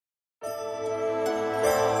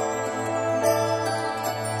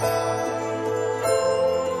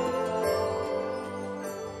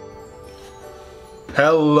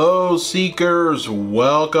Hello Seekers,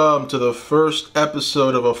 welcome to the first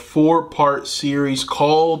episode of a 4-part series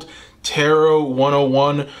called Tarot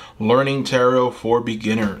 101, Learning Tarot for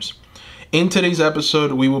Beginners. In today's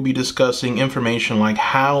episode, we will be discussing information like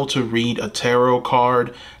how to read a tarot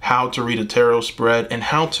card, how to read a tarot spread, and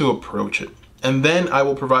how to approach it. And then I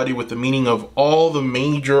will provide you with the meaning of all the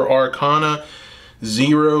major arcana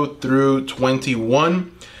 0 through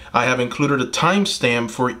 21. I have included a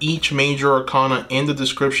timestamp for each major arcana in the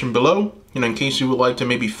description below, in case you would like to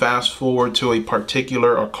maybe fast forward to a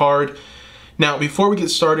particular card. Now, before we get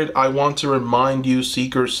started, I want to remind you,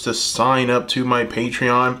 Seekers, to sign up to my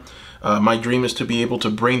Patreon. My dream is to be able to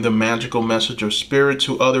bring the magical message of spirit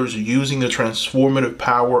to others using the transformative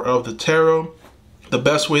power of the tarot. The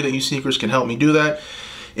best way that you Seekers can help me do that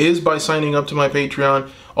is by signing up to my Patreon.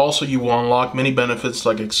 Also, you will unlock many benefits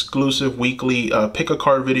like exclusive weekly pick a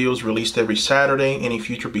card videos released every Saturday, any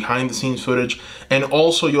future behind the scenes footage, and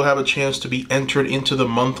also you'll have a chance to be entered into the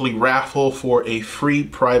monthly raffle for a free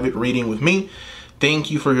private reading with me. Thank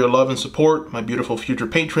you for your love and support, my beautiful future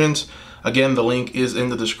patrons. Again, the link is in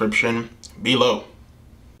the description below.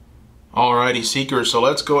 Alrighty, Seekers, so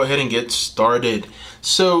let's go ahead and get started.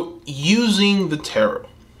 So, using the tarot,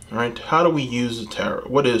 right? How do we use the tarot?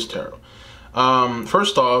 What is tarot?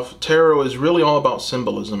 First off, tarot is really all about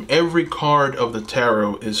symbolism. Every card of the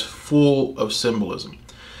tarot is full of symbolism.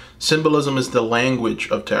 Symbolism is the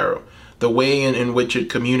language of tarot, the way in which it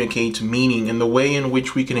communicates meaning, and the way in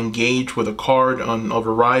which we can engage with a card on a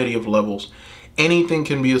variety of levels. Anything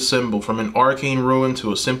can be a symbol, from an arcane ruin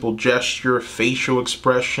to a simple gesture, facial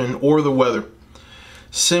expression, or the weather.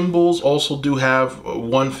 Symbols also do have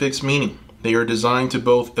one fixed meaning. They are designed to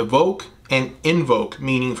both evoke and invoke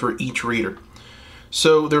meaning for each reader.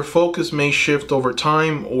 So their focus may shift over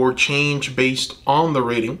time or change based on the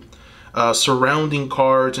reading, surrounding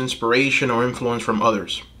cards, inspiration, or influence from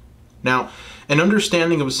others. Now, an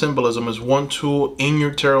understanding of symbolism is one tool in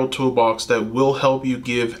your tarot toolbox that will help you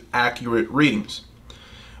give accurate readings.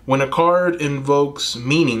 When a card invokes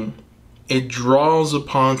meaning, it draws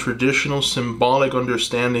upon traditional symbolic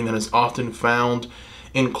understanding that is often found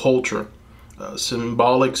in culture.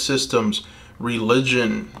 Symbolic systems,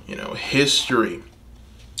 religion, history.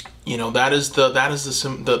 That is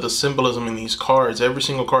the symbolism in these cards. Every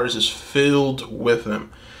single card is just filled with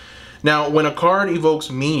them. Now, when a card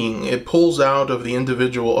evokes meaning, it pulls out of the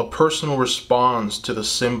individual a personal response to the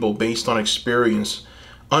symbol based on experience,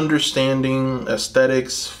 understanding,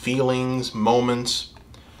 aesthetics, feelings, moments.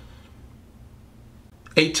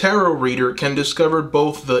 A tarot reader can discover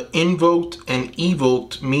both the invoked and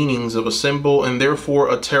evoked meanings of a symbol and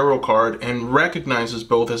therefore a tarot card, and recognizes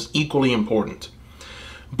both as equally important.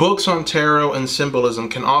 Books on tarot and symbolism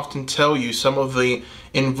can often tell you some of the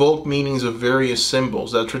invoked meanings of various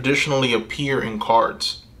symbols that traditionally appear in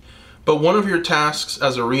cards. But one of your tasks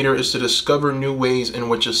as a reader is to discover new ways in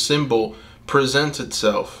which a symbol presents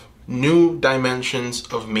itself, new dimensions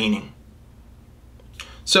of meaning.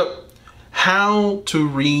 So, how to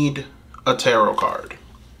read a tarot card.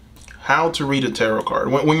 How to read a tarot card.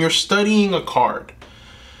 When you're studying a card,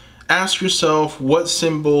 ask yourself what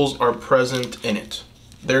symbols are present in it.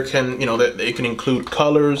 There can, it can include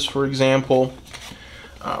colors, for example.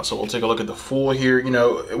 So we'll take a look at the Fool here.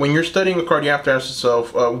 When you're studying a card, you have to ask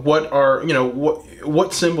yourself,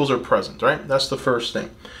 what symbols are present, right? That's the first thing.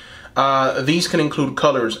 These can include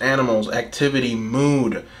colors, animals, activity,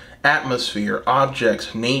 mood, atmosphere,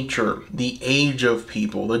 objects, nature, the age of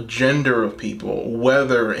people, the gender of people,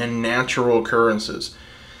 weather, and natural occurrences.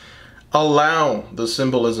 Allow the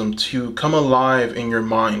symbolism to come alive in your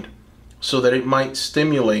mind so that it might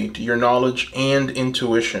stimulate your knowledge and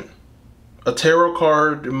intuition. A tarot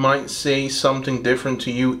card might say something different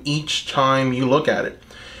to you each time you look at it.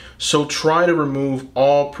 So try to remove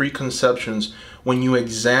all preconceptions when you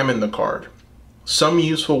examine the card. Some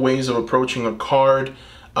useful ways of approaching a card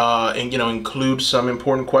include some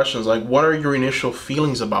important questions like, what are your initial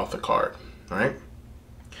feelings about the card, right?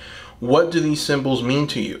 What do these symbols mean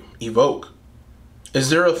to you? Evoke. Is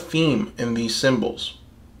there a theme in these symbols?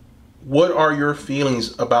 What are your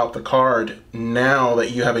feelings about the card now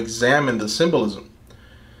that you have examined the symbolism?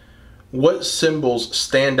 What symbols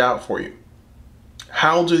stand out for you?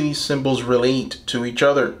 How do these symbols relate to each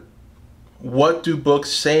other? What do books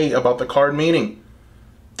say about the card meaning?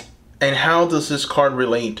 And how does this card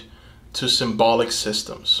relate to symbolic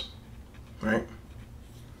systems, right?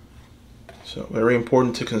 So very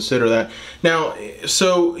important to consider that. Now,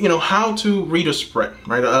 how to read a spread,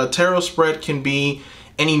 right? A tarot spread can be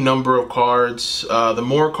any number of cards. The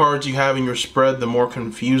more cards you have in your spread, the more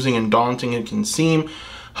confusing and daunting it can seem.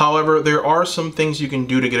 However, there are some things you can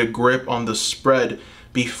do to get a grip on the spread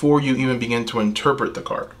before you even begin to interpret the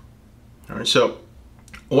card. All right, so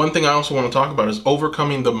one thing I also want to talk about is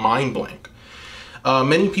overcoming the mind blank.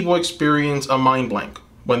 Many people experience a mind blank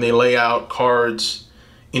when they lay out cards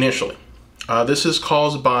initially. This is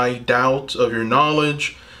caused by doubt of your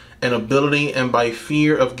knowledge and ability and by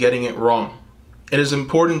fear of getting it wrong. It is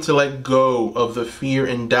important to let go of the fear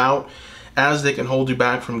and doubt, as they can hold you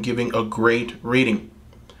back from giving a great reading.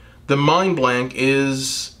 The mind blank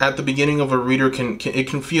is at the beginning of a reader can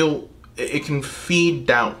feed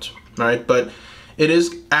doubt, right? But it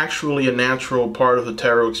is actually a natural part of the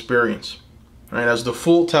tarot experience, right? As the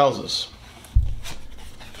Fool tells us.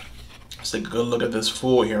 Let's take a good look at this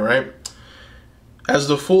Fool here, right? As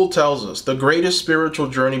the Fool tells us, the greatest spiritual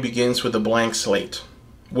journey begins with a blank slate,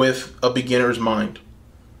 with a beginner's mind.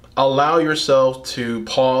 Allow yourself to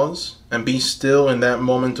pause and be still in that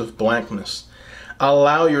moment of blankness.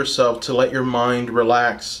 Allow yourself to let your mind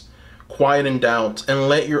relax, quieten doubt, and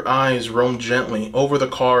let your eyes roam gently over the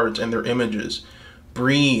cards and their images.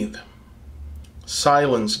 Breathe.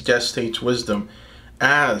 Silence gestates wisdom,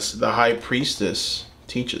 as the High Priestess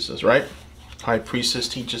teaches us, right? High Priestess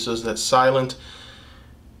teaches us that silence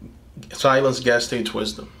gestates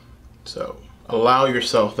wisdom. So allow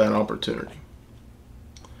yourself that opportunity.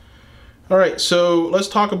 All right, so let's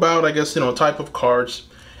talk about, I guess, type of cards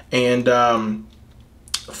and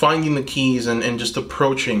finding the keys and just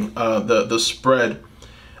approaching the spread.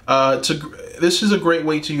 This is a great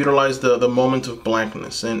way to utilize the moment of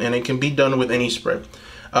blankness, and it can be done with any spread.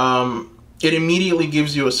 It immediately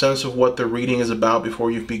gives you a sense of what the reading is about before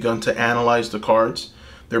you've begun to analyze the cards,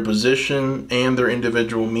 their position, and their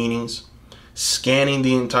individual meanings. Scanning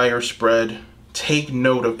the entire spread, take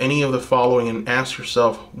note of any of the following and ask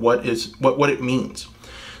yourself what it means.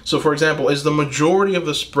 So for example, is the majority of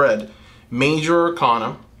the spread major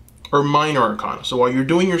arcana or minor arcana? So while you're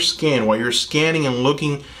doing your scan, while you're scanning and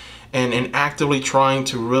looking and actively trying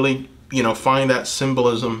to really find that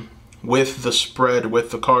symbolism with the spread,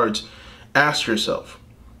 with the cards, ask yourself,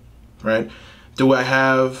 right, do I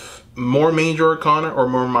have more major arcana or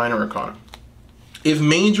more minor arcana? If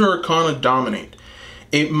major arcana dominate,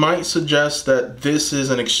 it might suggest that this is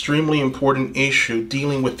an extremely important issue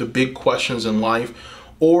dealing with the big questions in life,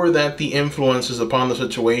 or that the influences upon the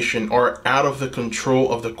situation are out of the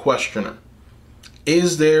control of the questioner.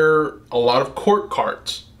 Is there a lot of court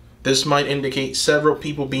cards? This might indicate several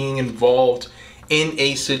people being involved in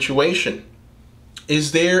a situation.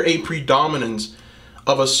 Is there a predominance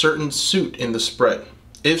of a certain suit in the spread?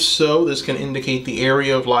 If so, this can indicate the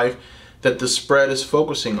area of life that the spread is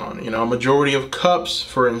focusing on. A majority of cups,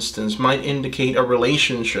 for instance, might indicate a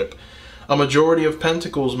relationship. A majority of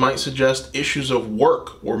pentacles might suggest issues of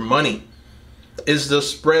work or money. Is the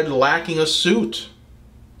spread lacking a suit?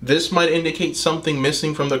 This might indicate something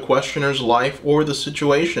missing from the questioner's life or the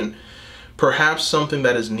situation. Perhaps something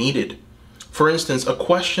that is needed. For instance, a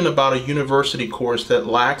question about a university course that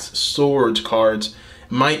lacks swords cards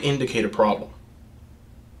might indicate a problem.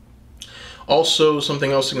 Also,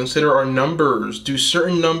 something else to consider are numbers. Do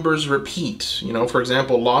certain numbers repeat? For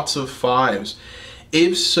example, lots of fives.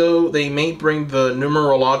 If so, they may bring the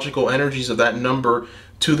numerological energies of that number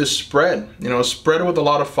to the spread. A spread with a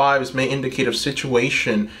lot of fives may indicate a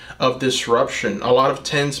situation of disruption. A lot of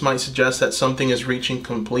tens might suggest that something is reaching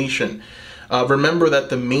completion. Remember that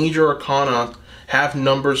the major arcana have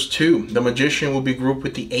numbers too. The Magician will be grouped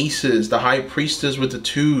with the aces, the High Priestess with the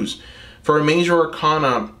twos. For a major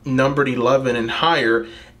arcana numbered 11 and higher,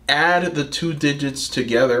 add the two digits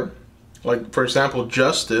together. Like, for example,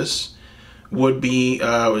 Justice would be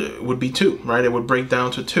 2, right? It would break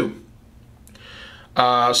down to 2.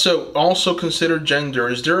 So also consider gender.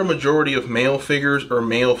 Is there a majority of male figures or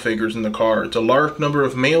male figures in the cards? A large number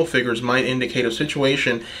of male figures might indicate a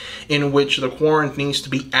situation in which the querent needs to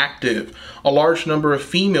be active. A large number of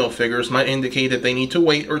female figures might indicate that they need to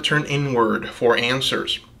wait or turn inward for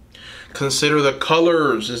answers. Consider the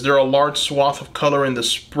colors. Is there a large swath of color in the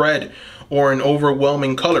spread or an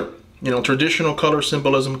overwhelming color? Traditional color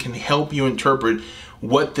symbolism can help you interpret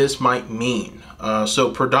what this might mean.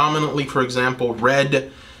 So predominantly, for example,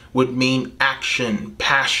 red would mean action,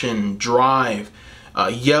 passion, drive.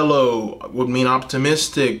 Yellow would mean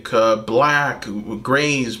optimistic. Black,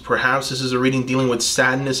 grays, perhaps this is a reading dealing with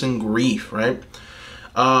sadness and grief, right?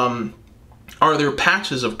 Are there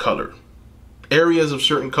patches of color? Areas of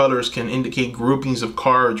certain colors can indicate groupings of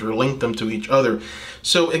cards or link them to each other.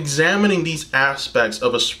 So examining these aspects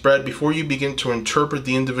of a spread before you begin to interpret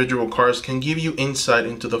the individual cards can give you insight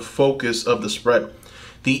into the focus of the spread,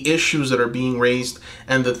 the issues that are being raised,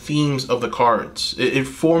 and the themes of the cards. It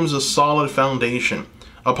forms a solid foundation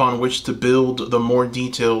upon which to build the more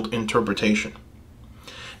detailed interpretation.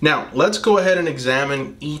 Now, let's go ahead and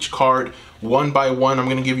examine each card one by one. I'm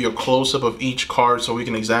going to give you a close-up of each card so we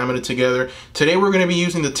can examine it together. Today, we're going to be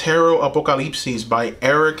using the Tarot Apocalypses by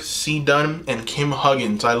Eric C. Dunn and Kim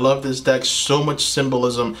Huggins. I love this deck. So much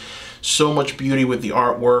symbolism, so much beauty with the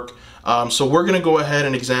artwork. So we're going to go ahead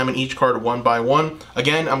and examine each card one by one.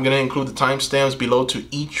 Again, I'm going to include the timestamps below to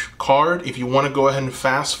each card. If you want to go ahead and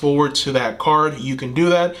fast forward to that card, you can do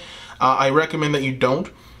that. I recommend that you don't,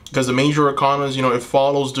 because the major arcanas, it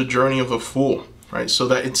follows the journey of the Fool, right? So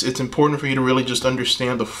that it's important for you to really just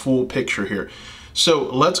understand the full picture here. So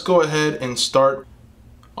let's go ahead and start.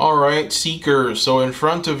 All right, Seekers. So in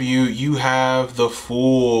front of you, you have the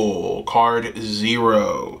Fool, card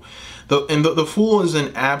 0. The Fool is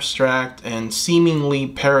an abstract and seemingly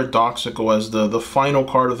paradoxical as the final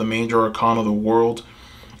card of the major arcana of the world.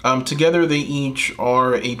 Together, they each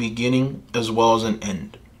are a beginning as well as an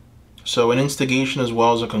end. So an instigation as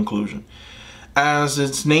well as a conclusion. As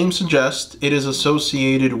its name suggests, it is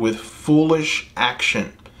associated with foolish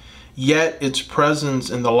action. Yet its presence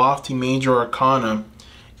in the lofty major arcana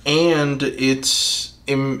and its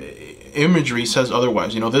imagery says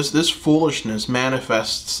otherwise. This foolishness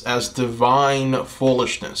manifests as divine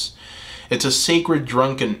foolishness. It's a sacred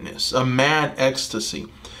drunkenness, a mad ecstasy.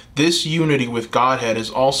 This unity with Godhead is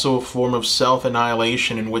also a form of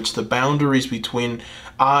self-annihilation in which the boundaries between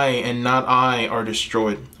I and not I are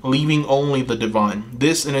destroyed, leaving only the divine.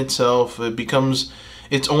 This in itself becomes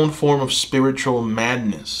its own form of spiritual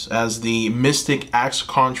madness, as the mystic acts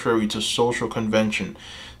contrary to social convention,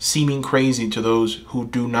 seeming crazy to those who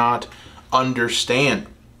do not understand.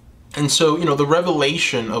 And so, the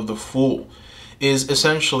revelation of the Fool is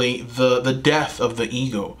essentially the death of the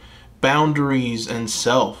ego, boundaries and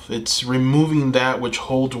self. It's removing that which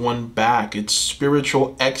holds one back. It's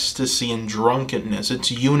spiritual ecstasy and drunkenness. It's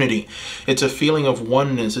unity. It's a feeling of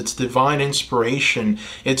oneness. It's divine inspiration.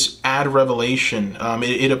 It's ad revelation.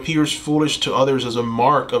 It appears foolish to others as a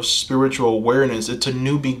mark of spiritual awareness. It's a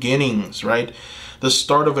new beginnings, right? The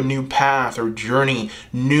start of a new path or journey,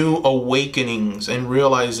 new awakenings and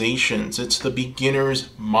realizations. It's the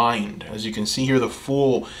beginner's mind. As you can see here, the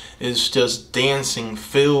Fool is just dancing,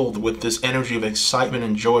 filled with this energy of excitement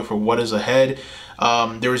and joy for what is ahead.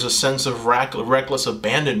 There is a sense of reckless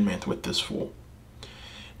abandonment with this Fool.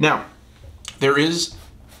 Now, there is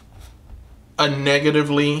a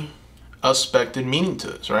negatively aspected meaning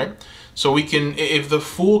to this, right? So we can, if the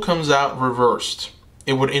Fool comes out reversed,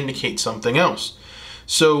 it would indicate something else.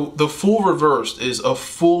 So the Fool reversed is a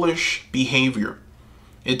foolish behavior.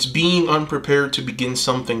 It's being unprepared to begin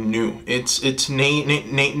something new. It's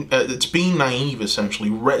being naive, essentially.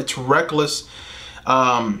 It's reckless.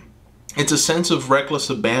 It's a sense of reckless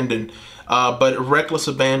abandon, but reckless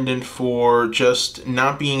abandon for just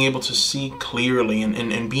not being able to see clearly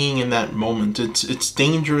and being in that moment. It's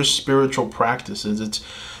dangerous spiritual practices. It's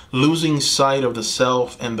losing sight of the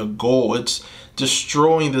self and the goal. It's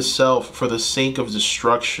destroying the self for the sake of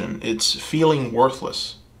destruction. It's feeling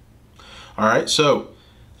worthless. All right, so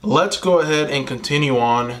let's go ahead and continue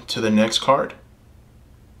on to the next card.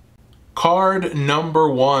 Card number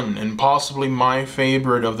 1, and possibly my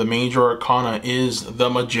favorite of the major arcana, is the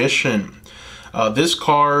Magician. This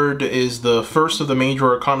card is the first of the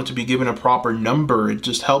major arcana to be given a proper number. It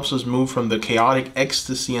just helps us move from the chaotic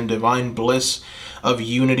ecstasy and divine bliss of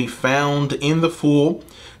unity found in the Fool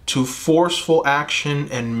to forceful action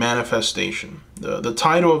and manifestation. The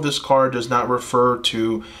title of this card does not refer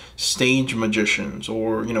to stage magicians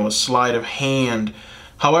or, a sleight of hand.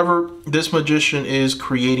 However, this magician is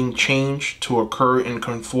creating change to occur in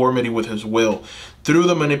conformity with his will through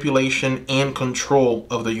the manipulation and control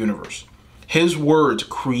of the universe. His words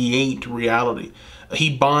create reality.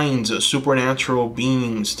 He binds supernatural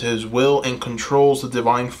beings to his will and controls the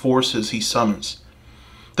divine forces he summons.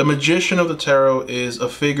 The Magician of the Tarot is a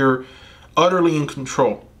figure utterly in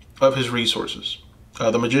control of his resources.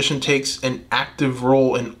 The Magician takes an active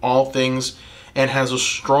role in all things and has a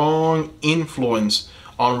strong influence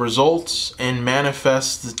on results and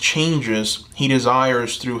manifests the changes he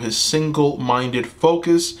desires through his single-minded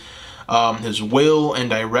focus, his will and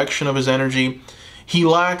direction of his energy. He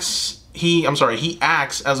acts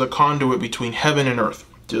as a conduit between heaven and earth.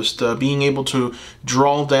 Just being able to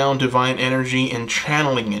draw down divine energy and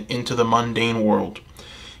channeling it into the mundane world.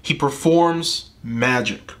 He performs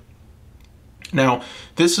magic. Now,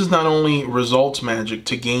 this is not only results magic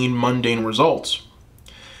to gain mundane results.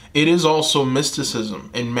 It is also mysticism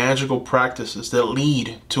and magical practices that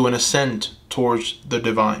lead to an ascent towards the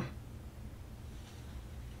divine.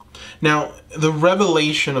 Now, the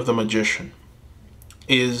revelation of the Magician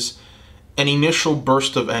is an initial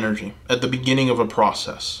burst of energy at the beginning of a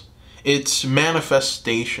process. It's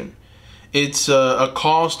manifestation. It's a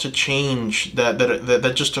cause to change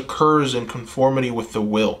that just occurs in conformity with the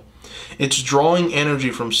will. It's drawing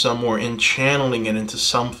energy from somewhere and channeling it into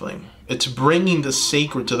something. It's bringing the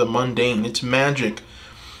sacred to the mundane. It's magic.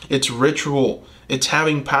 It's ritual. It's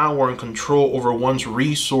having power and control over one's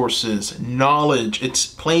resources, knowledge. It's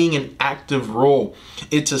playing an active role.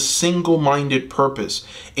 It's a single-minded purpose.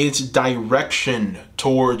 It's direction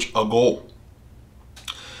towards a goal.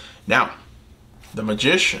 Now, the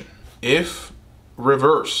Magician, if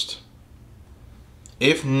reversed,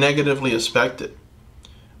 if negatively aspected,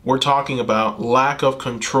 we're talking about lack of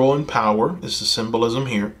control and power. This is the symbolism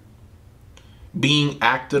here. Being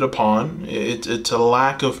acted upon. It's a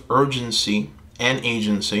lack of urgency and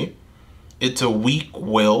agency. It's a weak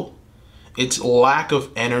will. It's lack of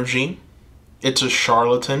energy. It's a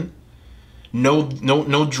charlatan.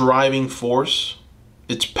 No driving force.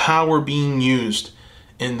 It's power being used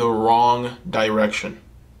in the wrong direction.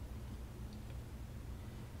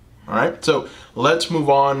 All right, so let's move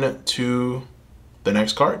on to the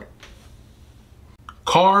next card.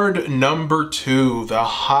 Card number 2, the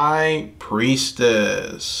High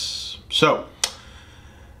Priestess. So,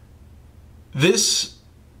 this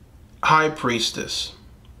High Priestess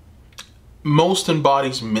most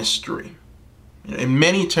embodies mystery. In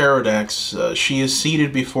many tarot decks, she is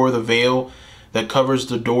seated before the veil that covers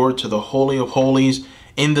the door to the Holy of Holies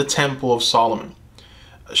in the Temple of Solomon.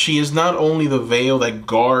 She is not only the veil that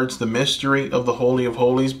guards the mystery of the Holy of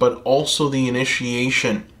Holies, but also the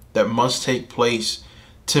initiation that must take place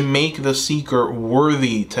to make the seeker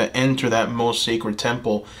worthy to enter that most sacred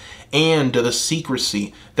temple, and the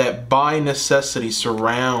secrecy that by necessity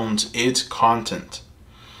surrounds its content.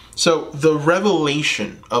 So the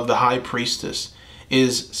revelation of the High Priestess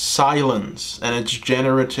is silence and its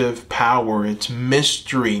generative power, its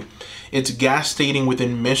mystery, its gastating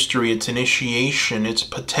within mystery, its initiation, its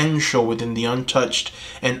potential within the untouched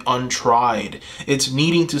and untried. It's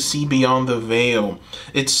needing to see beyond the veil.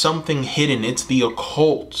 It's something hidden. It's the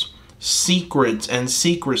occult, secrets and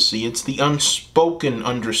secrecy. It's the unspoken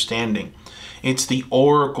understanding. It's the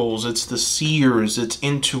oracles, it's the seers, it's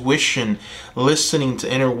intuition, listening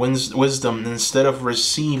to inner wisdom instead of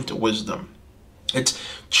received wisdom. It's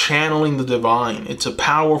channeling the divine. It's a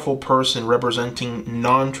powerful person representing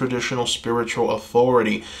non-traditional spiritual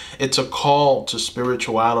authority. It's a call to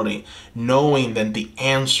spirituality, knowing that the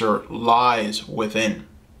answer lies within.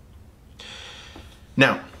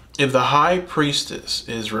 Now, if the High Priestess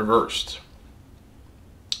is reversed,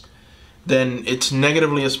 then it's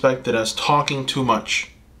negatively aspected as talking too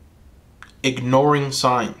much, ignoring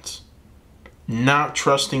signs, not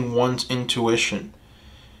trusting one's intuition,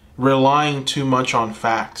 relying too much on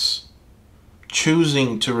facts,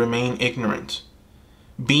 choosing to remain ignorant,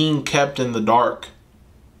 being kept in the dark,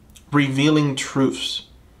 revealing truths,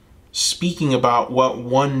 speaking about what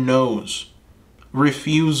one knows,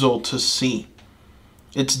 refusal to see.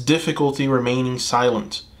 It's difficulty remaining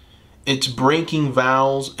silent. It's breaking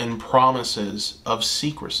vows and promises of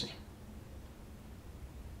secrecy.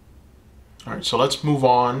 All right, so let's move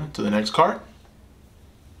on to the next card.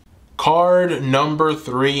 Card number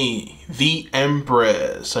 3, the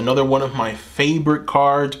Empress. Another one of my favorite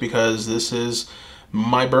cards because this is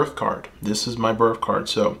my birth card. This is my birth card.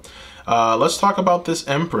 So let's talk about this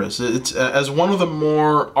Empress. It's as one of the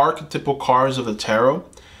more archetypal cards of the tarot.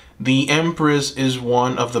 The Empress is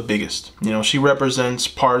one of the biggest. You know, she represents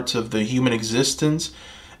parts of the human existence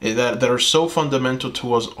that are so fundamental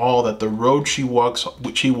to us all that the road she walks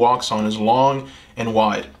on is long and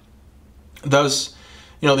wide. Thus,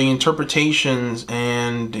 you know, the interpretations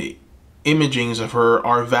and imagings of her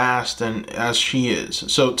are vast and as she is.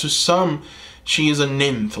 So to some, she is a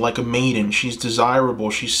nymph, like a maiden. She's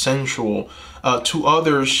desirable, she's sensual. To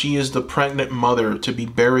others, she is the pregnant mother to be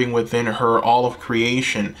bearing within her all of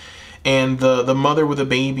creation. And the mother with a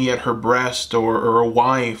baby at her breast, or a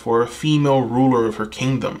wife, or a female ruler of her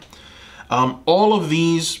kingdom. All of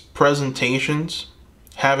these presentations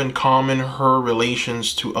have in common her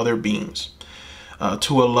relations to other beings.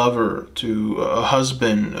 To a lover, to a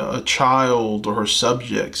husband, a child, or her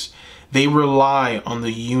subjects. They rely on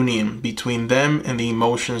the union between them and the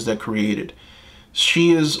emotions that created.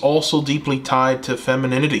 She is also deeply tied to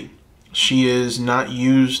femininity. She is not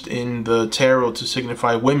used in the tarot to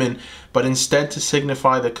signify women, but instead to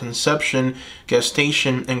signify the conception,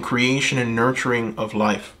 gestation, and creation and nurturing of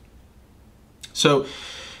life. So,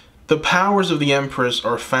 the powers of the Empress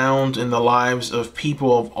are found in the lives of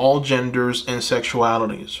people of all genders and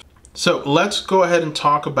sexualities. So let's go ahead and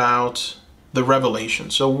talk about the revelation.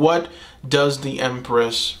 So what does the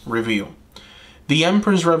Empress reveal? The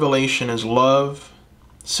Emperor's revelation is love,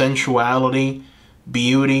 sensuality,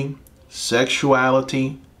 beauty,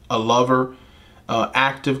 sexuality, a lover,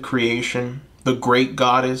 active creation, the great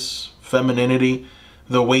goddess, femininity,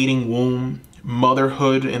 the waiting womb,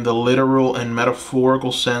 motherhood in the literal and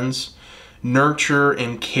metaphorical sense, nurture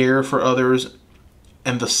and care for others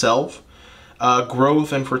and the self,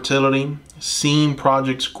 growth and fertility, seeing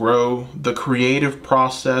projects grow, the creative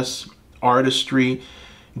process, artistry,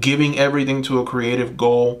 giving everything to a creative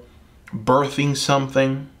goal, birthing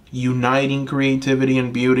something, uniting creativity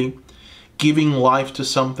and beauty, giving life to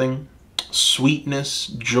something, sweetness,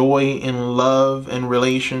 joy in love and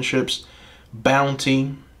relationships,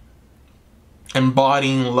 bounty,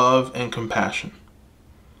 embodying love and compassion.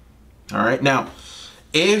 All right, now,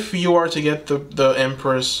 if you are to get the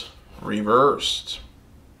Empress reversed,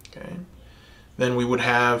 okay, then we would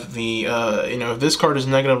have the, if this card is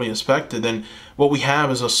negatively aspected, then what we have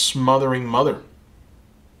is a smothering mother,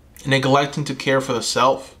 neglecting to care for the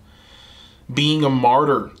self, being a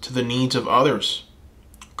martyr to the needs of others,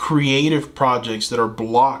 creative projects that are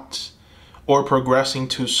blocked or progressing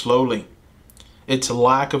too slowly. It's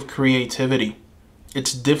lack of creativity.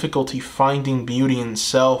 It's difficulty finding beauty in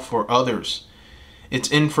self or others. It's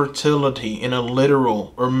infertility in a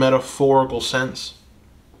literal or metaphorical sense.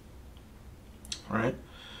 All right.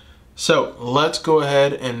 So let's go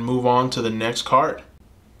ahead and move on to the next card.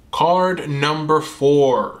 Card number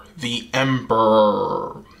 4, the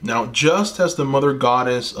Emperor. Now, just as the Mother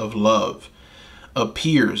Goddess of Love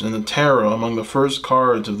appears in the tarot among the first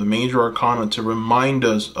cards of the major arcana to remind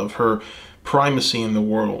us of her primacy in the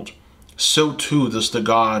world, so too does the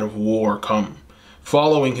God of War come,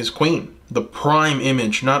 following his queen, the prime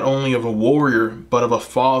image not only of a warrior, but of a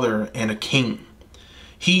father and a king.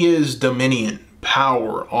 He is dominion,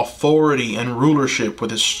 power, authority, and rulership.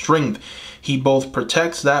 With his strength, he both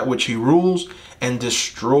protects that which he rules and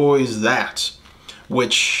destroys that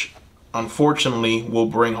which, unfortunately, will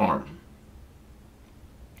bring harm.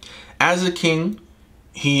 As a king,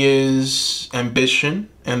 he is ambition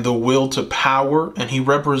and the will to power, and he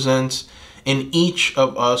represents in each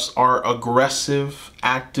of us our aggressive,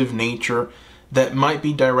 active nature that might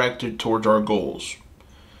be directed towards our goals.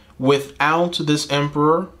 Without this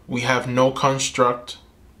Emperor, we have no construct,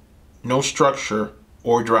 no structure,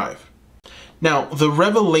 or drive. Now, the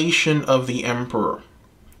revelation of the Emperor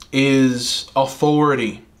is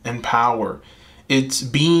authority and power. It's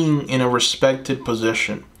being in a respected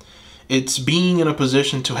position. It's being in a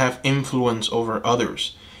position to have influence over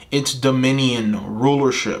others. It's dominion,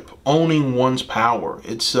 rulership, owning one's power.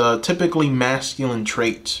 It's typically masculine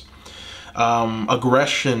traits.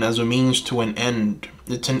 Aggression as a means to an end.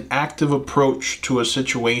 It's an active approach to a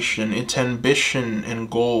situation. It's ambition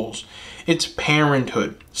and goals. It's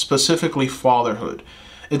parenthood, specifically fatherhood.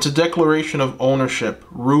 It's a declaration of ownership,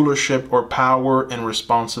 rulership, or power and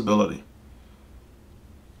responsibility.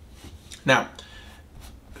 Now,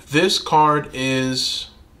 this card is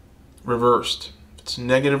reversed. It's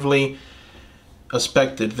negatively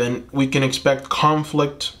aspected. Then we can expect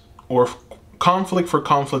conflict, or conflict for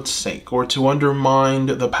conflict's sake, or to undermine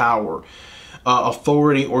the power,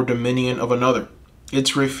 authority, or dominion of another.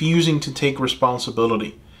 It's refusing to take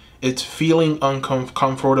responsibility. It's feeling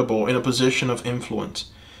uncomfortable in a position of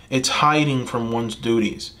influence. It's hiding from one's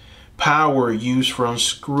duties. Power used for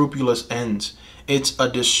unscrupulous ends. It's a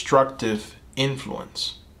destructive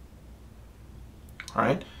influence. All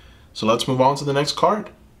right, so let's move on to the next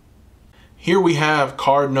card. Here we have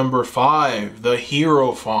card number 5, the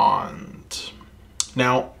Hierophant.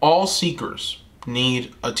 Now, all seekers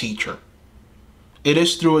need a teacher. It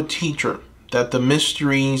is through a teacher that the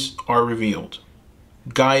mysteries are revealed,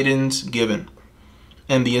 guidance given,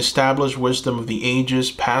 and the established wisdom of the ages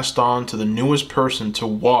passed on to the newest person to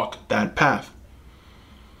walk that path.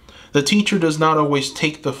 The teacher does not always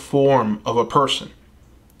take the form of a person.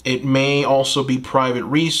 It may also be private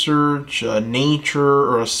research, nature,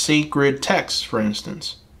 or a sacred text, for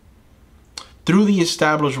instance. Through the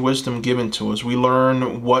established wisdom given to us, we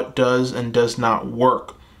learn what does and does not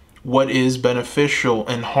work, what is beneficial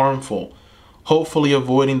and harmful, hopefully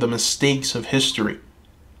avoiding the mistakes of history.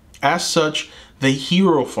 As such, the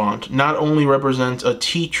Hierophant not only represents a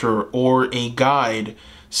teacher or a guide,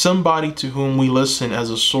 somebody to whom we listen as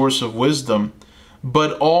a source of wisdom,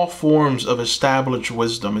 but all forms of established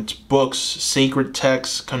wisdom. It's books, sacred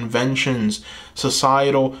texts, conventions,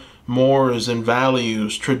 societal mores and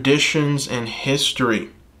values, traditions, and history.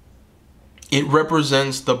 It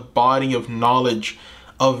represents the body of knowledge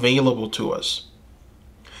available to us.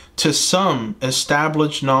 To some,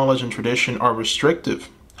 established knowledge and tradition are restrictive.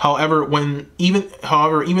 However, even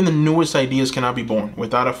the newest ideas cannot be born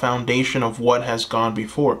without a foundation of what has gone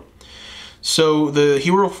before. So the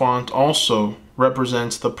Hierophant also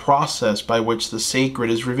represents the process by which the sacred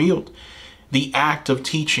is revealed, the act of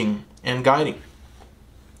teaching and guiding.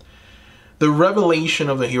 The revelation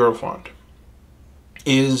of the Hierophant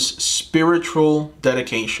is spiritual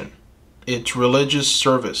dedication. It's religious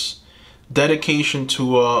service, dedication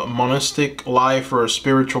to a monastic life or a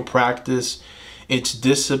spiritual practice. It's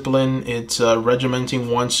discipline. It's regimenting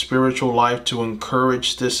one's spiritual life to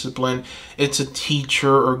encourage discipline. It's a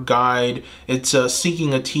teacher or guide. It's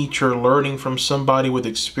seeking a teacher, learning from somebody with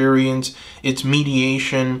experience. It's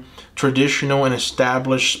mediation, traditional and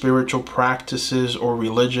established spiritual practices or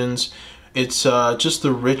religions. It's just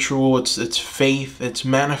the ritual. It's faith. It's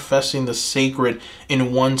manifesting the sacred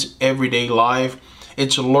in one's everyday life.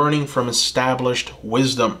 It's learning from established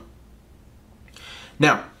wisdom.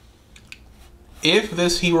 Now, if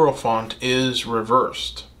this Hierophant is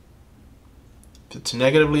reversed, if it's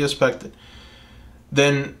negatively aspected,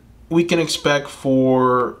 then we can expect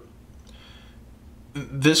for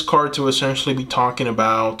this card to essentially be talking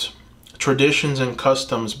about traditions and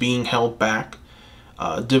customs being held back,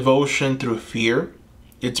 devotion through fear.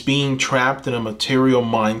 It's being trapped in a material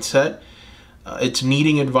mindset. It's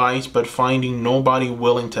needing advice but finding nobody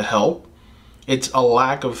willing to help. It's a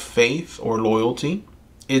lack of faith or loyalty.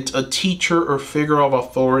 It's a teacher or figure of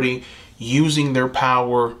authority using their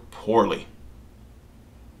power poorly.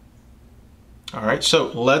 All right, so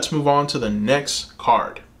let's move on to the next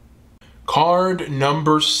card. Card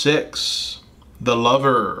number 6, the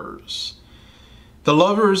Lovers. The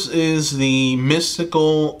Lovers is the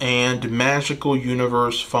mystical and magical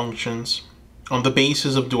universe functions on the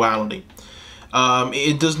basis of duality.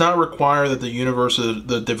 It does not require that the universe of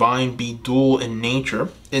the divine be dual in nature.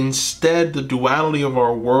 Instead, the duality of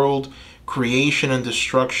our world, creation and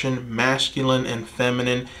destruction, masculine and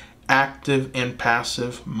feminine, active and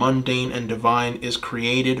passive, mundane and divine, is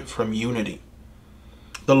created from unity.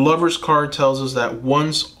 The Lovers card tells us that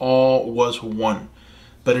once all was one,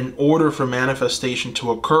 but in order for manifestation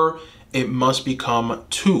to occur, it must become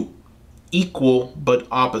two, equal but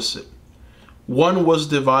opposite. One was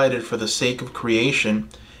divided for the sake of creation,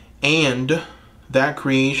 and that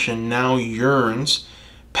creation now yearns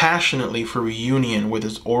passionately for reunion with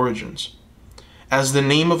its origins. As the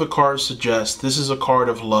name of the card suggests, this is a card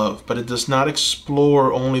of love, but it does not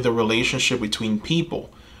explore only the relationship between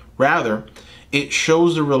people. Rather, it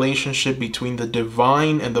shows the relationship between the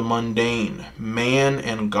divine and the mundane, man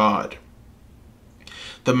and God,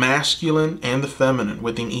 the masculine and the feminine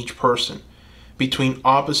within each person, between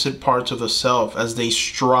opposite parts of the self as they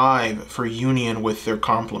strive for union with their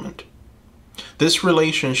complement. This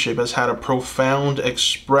relationship has had a profound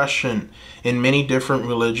expression in many different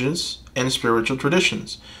religions and spiritual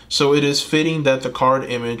traditions, so it is fitting that the card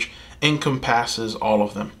image encompasses all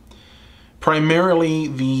of them. Primarily,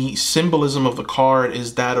 the symbolism of the card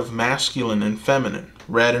is that of masculine and feminine,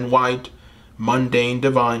 red and white, mundane,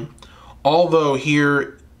 divine, although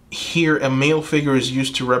here a male figure is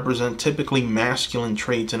used to represent typically masculine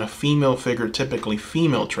traits and a female figure typically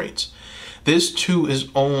female traits. This too is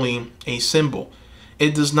only a symbol.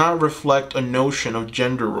 It does not reflect a notion of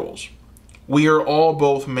gender roles. We are all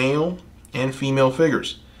both male and female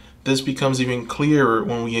figures. This becomes even clearer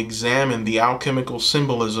when we examine the alchemical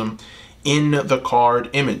symbolism in the card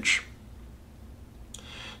image.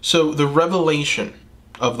 So the revelation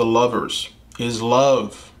of the Lovers is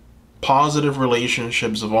love, positive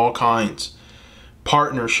relationships of all kinds,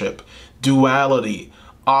 partnership, duality,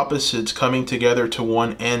 opposites coming together to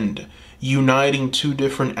one end, uniting two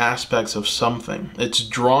different aspects of something. It's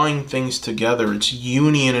drawing things together. It's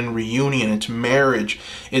union and reunion. It's marriage.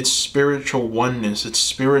 It's spiritual oneness. It's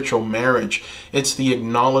spiritual marriage. It's the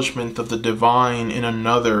acknowledgement of the divine in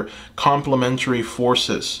another, complementary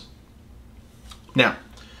forces. Now,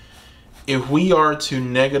 if we are to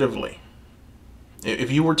negatively,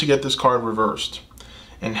 if you were to get this card reversed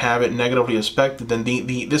and have it negatively aspected, then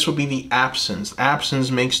this would be the absence.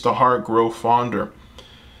 Absence makes the heart grow fonder.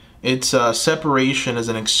 It's separation as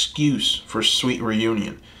an excuse for sweet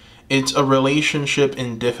reunion. It's a relationship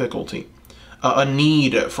in difficulty, a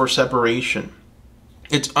need for separation.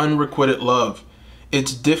 It's unrequited love.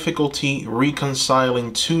 It's difficulty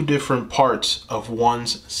reconciling two different parts of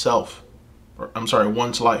one's self,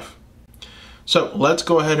 one's life. So let's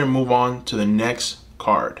go ahead and move on to the next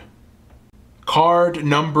card. Card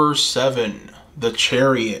number 7, the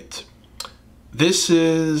Chariot. This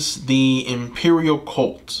is the imperial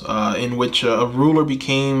cult in which a ruler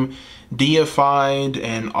became deified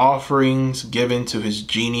and offerings given to his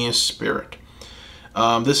genius spirit.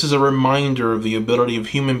 This is a reminder of the ability of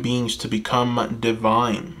human beings to become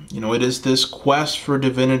divine. It is this quest for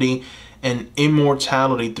divinity and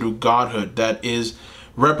immortality through godhood that is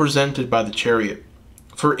represented by the Chariot.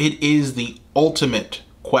 For it is the ultimate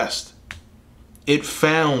quest. It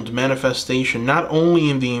found manifestation not only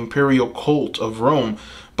in the imperial cult of Rome,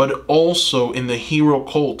 but also in the hero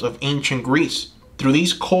cult of ancient Greece. Through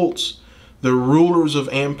these cults, the rulers of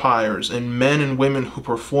empires and men and women who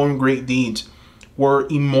performed great deeds were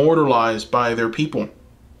immortalized by their people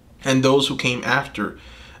and those who came after,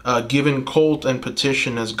 given cult and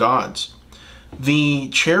petition as gods. The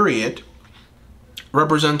Chariot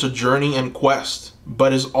represents a journey and quest,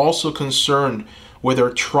 but is also concerned with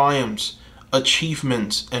our triumphs,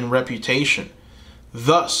 achievements, and reputation.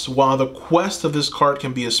 Thus, while the quest of this card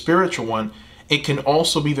can be a spiritual one, it can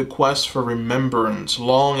also be the quest for remembrance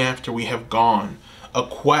long after we have gone, a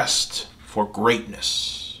quest for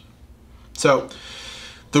greatness. So,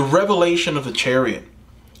 the revelation of the Chariot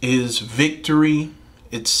is victory,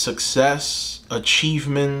 it's success,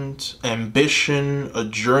 achievement, ambition, a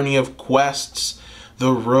journey of quests,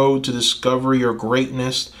 the road to discovery or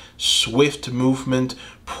greatness, swift movement,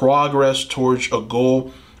 progress towards a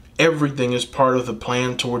goal. Everything is part of the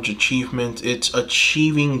plan towards achievement. It's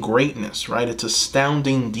achieving greatness, right? It's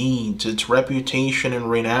astounding deeds. It's reputation and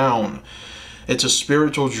renown. It's a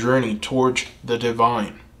spiritual journey towards the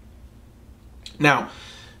divine. Now,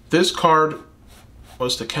 this card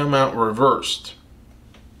was to come out reversed.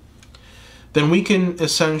 Then we can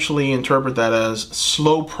essentially interpret that as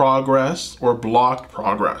slow progress or blocked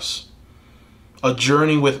progress, a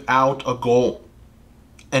journey without a goal,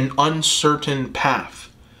 an uncertain path,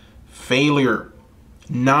 failure,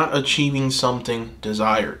 not achieving something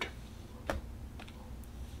desired.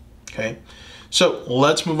 Okay, so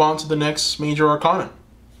let's move on to the next major arcana.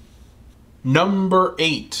 Number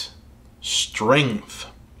 8, strength.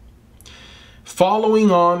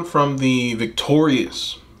 Following on from the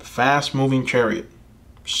victorious, fast-moving Chariot,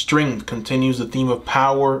 strength continues the theme of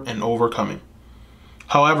power and overcoming.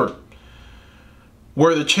 However,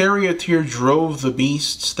 where the charioteer drove the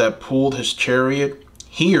beasts that pulled his chariot,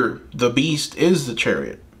 here the beast is the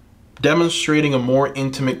chariot, demonstrating a more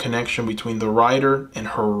intimate connection between the rider and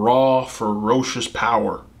her raw, ferocious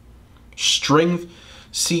power. Strength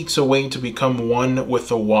seeks a way to become one with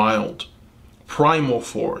the wild, primal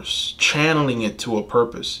force, channeling it to a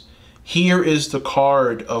purpose. Here is the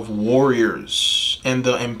card of warriors and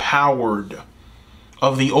the empowered,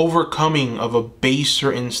 of the overcoming of a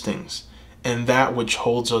baser instincts and that which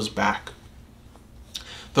holds us back.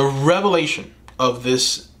 The revelation of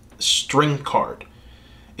this strength card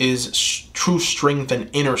is true strength and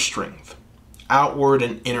inner strength, outward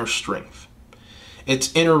and inner strength.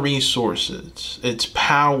 Its inner resources, its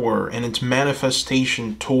power, and its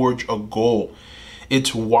manifestation towards a goal,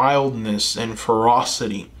 its wildness and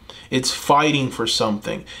ferocity. It's fighting for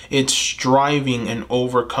something. It's striving and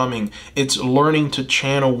overcoming. It's learning to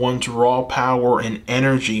channel one's raw power and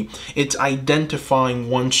energy. It's identifying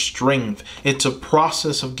one's strength. It's a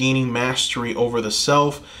process of gaining mastery over the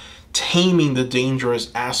self, taming the dangerous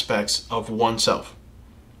aspects of oneself.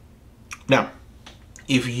 Now,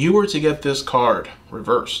 if you were to get this card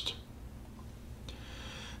reversed,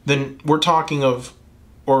 then we're talking of,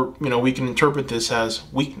 or we can interpret this as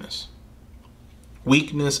weakness.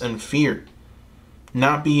 Weakness and fear,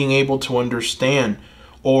 not being able to understand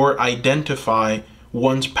or identify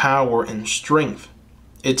one's power and strength.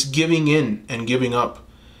 It's giving in and giving up,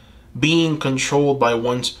 being controlled by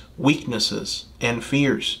one's weaknesses and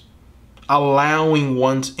fears, allowing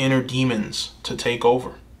one's inner demons to take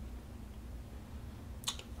over.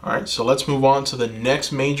 All right, so let's move on to the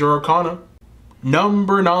next major arcana.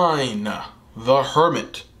 Number 9, the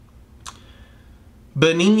Hermit.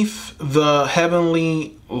 Beneath the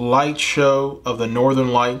heavenly light show of the northern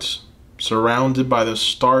lights, surrounded by the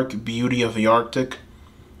stark beauty of the Arctic,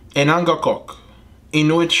 an Angakok,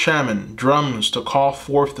 Inuit shaman, drums to call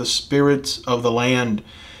forth the spirits of the land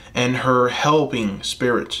and her helping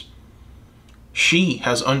spirits. She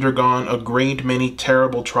has undergone a great many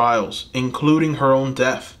terrible trials, including her own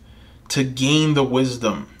death, to gain the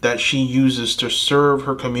wisdom that she uses to serve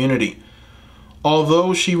her community.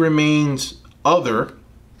 Although she remains other,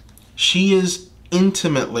 she is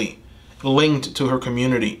intimately linked to her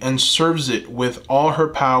community and serves it with all her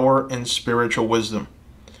power and spiritual wisdom.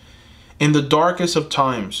 In the darkest of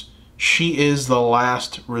times, she is the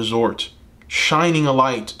last resort, shining a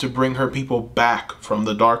light to bring her people back from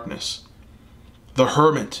the darkness. The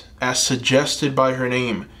Hermit, as suggested by her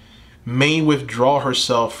name, may withdraw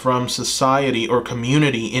herself from society or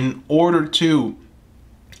community in order to,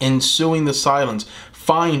 ensuing the silence,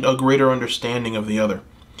 find a greater understanding of the other,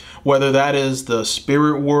 whether that is the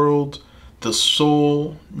spirit world, the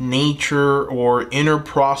soul, nature, or inner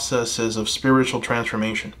processes of spiritual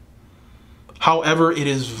transformation. However, it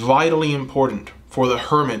is vitally important for the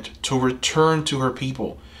hermit to return to her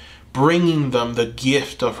people, bringing them the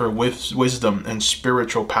gift of her wisdom and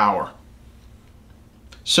spiritual power.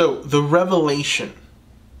 So, the revelation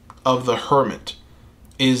of the hermit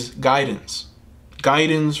is guidance.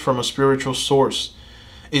 Guidance from a spiritual source.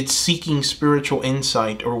 It's seeking spiritual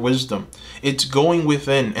insight or wisdom. It's going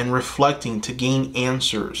within and reflecting to gain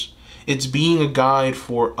answers. It's being a guide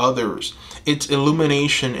for others. It's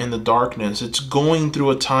illumination in the darkness. It's going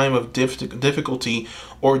through a time of difficulty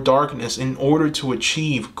or darkness in order to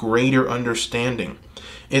achieve greater understanding.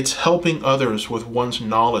 It's helping others with one's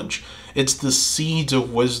knowledge. It's the seeds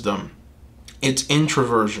of wisdom. It's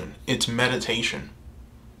introversion. It's meditation.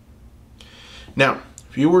 Now,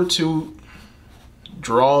 if you were to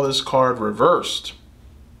draw this card reversed,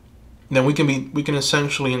 then we can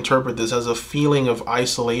essentially interpret this as a feeling of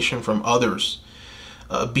isolation from others,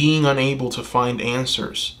 being unable to find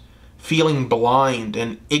answers, feeling blind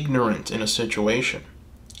and ignorant in a situation,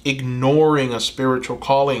 ignoring a spiritual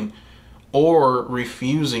calling, or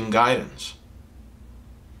refusing guidance.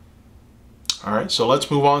 All right, so let's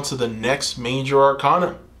move on to the next major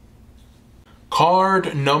arcana.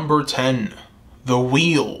 Card number 10, the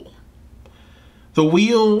Wheel. The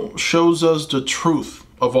wheel shows us the truth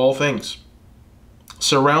of all things.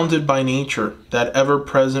 Surrounded by nature, that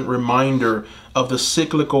ever-present reminder of the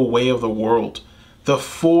cyclical way of the world, the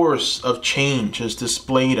force of change is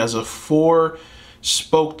displayed as a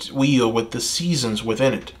four-spoked wheel with the seasons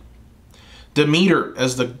within it. Demeter,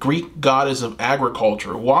 as the Greek goddess of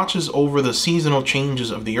agriculture, watches over the seasonal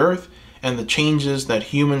changes of the earth and the changes that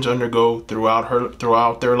humans undergo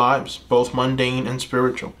throughout their lives, both mundane and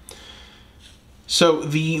spiritual. So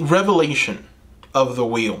the revelation of the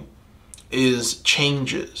wheel is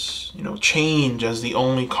changes, change as the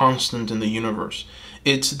only constant in the universe.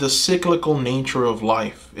 It's the cyclical nature of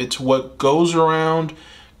life. It's what goes around,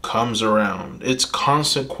 comes around. It's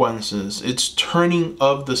consequences. It's turning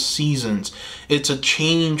of the seasons. It's a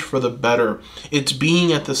change for the better. It's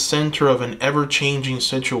being at the center of an ever-changing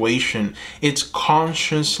situation. It's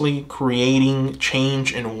consciously creating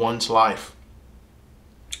change in one's life.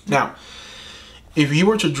 Now, if you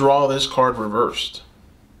were to draw this card reversed,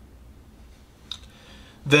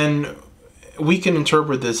 then we can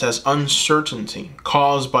interpret this as uncertainty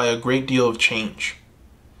caused by a great deal of change.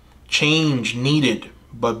 Change needed,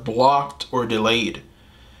 but blocked or delayed.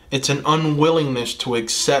 It's an unwillingness to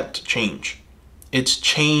accept change. It's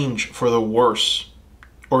change for the worse,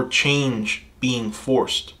 or change being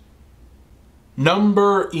forced.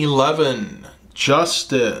 Number 11,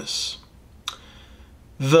 Justice.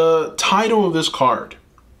 The title of this card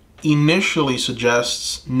initially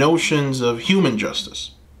suggests notions of human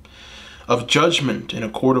justice, of judgment in a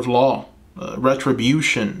court of law,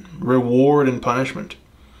 retribution, reward, and punishment.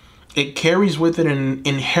 It carries with it an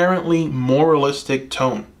inherently moralistic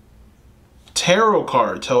tone. Tarot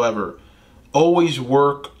cards, however, always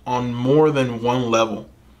work on more than one level.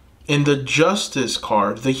 In the Justice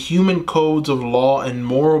card, the human codes of law and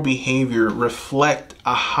moral behavior reflect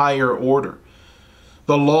a higher order,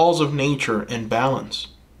 the laws of nature and balance.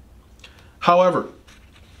 However,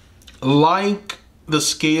 like the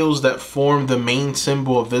scales that form the main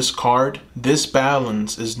symbol of this card, this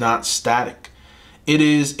balance is not static. It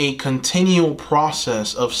is a continual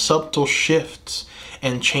process of subtle shifts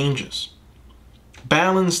and changes.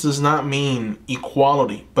 Balance does not mean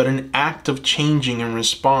equality, but an act of changing in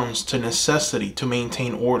response to necessity to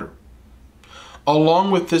maintain order.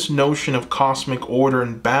 Along with this notion of cosmic order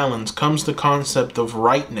and balance comes the concept of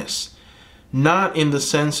rightness, not in the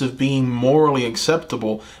sense of being morally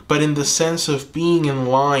acceptable, but in the sense of being in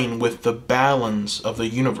line with the balance of the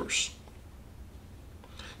universe.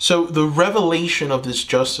 So the revelation of this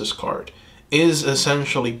Justice card is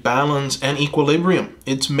essentially balance and equilibrium.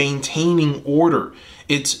 It's maintaining order,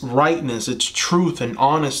 it's rightness, it's truth and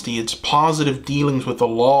honesty, it's positive dealings with the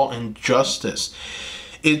law and justice.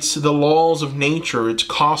 It's the laws of nature, it's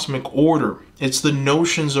cosmic order, it's the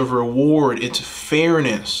notions of reward, it's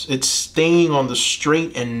fairness, it's staying on the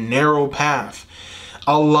straight and narrow path,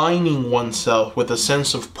 aligning oneself with a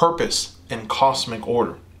sense of purpose and cosmic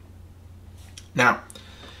order. Now,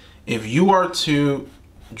 if you are to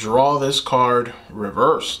draw this card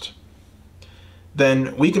reversed,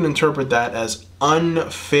 then we can interpret that as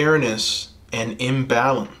unfairness and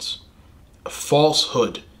imbalance,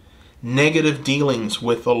 falsehood, negative dealings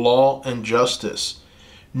with the law and justice,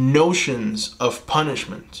 notions of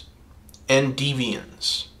punishment, and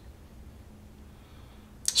deviance.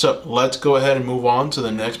 So let's go ahead and move on to the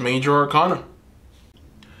next major arcana.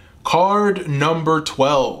 Card number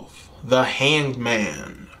 12, the Hanged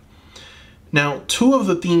Man. Now, two of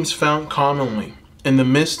the themes found commonly in the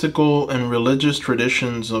mystical and religious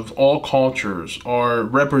traditions of all cultures are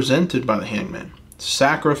represented by the Hanged Man: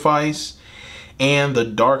 sacrifice and the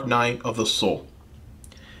dark night of the soul.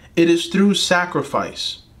 It is through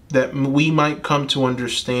sacrifice that we might come to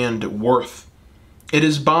understand worth. It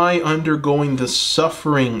is by undergoing the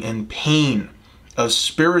suffering and pain of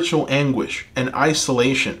spiritual anguish and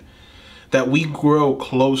isolation that we grow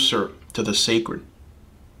closer to the sacred.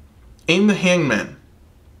 In the Hanged Man,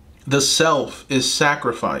 the self is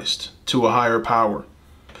sacrificed to a higher power.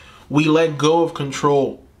 We let go of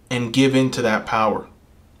control and give in to that power.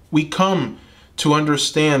 We come to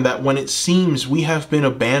understand that when it seems we have been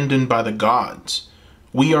abandoned by the gods,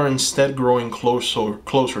 we are instead growing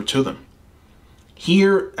closer to them.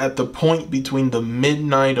 Here, at the point between the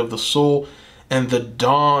midnight of the soul and the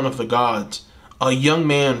dawn of the gods, a young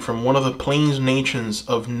man from one of the plains nations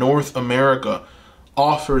of North America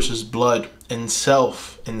offers his blood and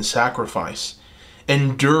self in sacrifice,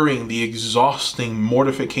 enduring the exhausting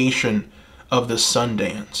mortification of the sun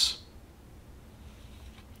dance.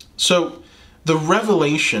 So, the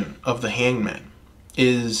revelation of the Hanged Man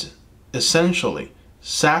is essentially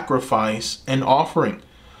sacrifice and offering,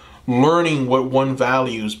 learning what one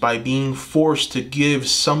values by being forced to give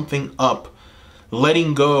something up,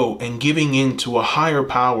 letting go and giving in to a higher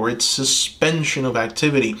power. It's suspension of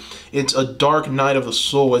activity. It's a dark night of the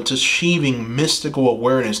soul. It's achieving mystical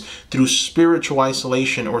awareness through spiritual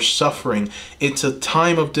isolation or suffering. It's a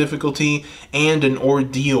time of difficulty and an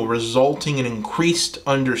ordeal resulting in increased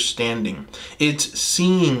understanding. It's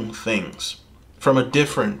seeing things from a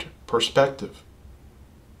different perspective.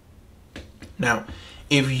 Now,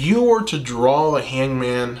 if you were to draw the Hanged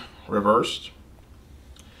Man reversed,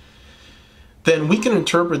 then we can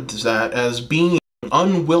interpret that as being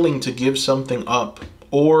unwilling to give something up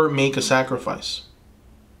or make a sacrifice.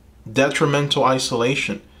 Detrimental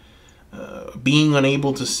isolation, being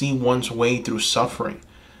unable to see one's way through suffering,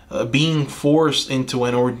 being forced into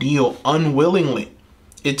an ordeal unwillingly.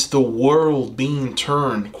 It's the world being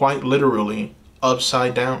turned, quite literally,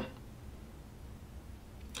 upside down.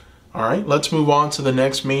 All right, let's move on to the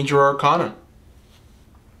next major arcana.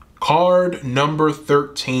 Card number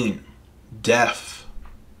 13. Death.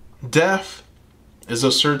 Death is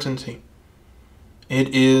a certainty.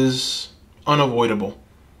 It is unavoidable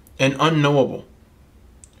and unknowable,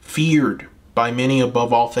 feared by many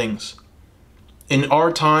above all things. In our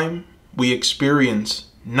time, we experience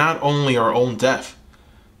not only our own death,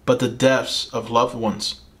 but the deaths of loved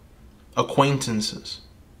ones, acquaintances,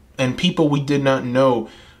 and people we did not know,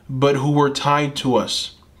 but who were tied to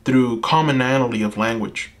us through commonality of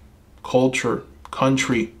language, culture,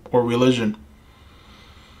 country, or religion.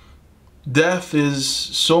 Death is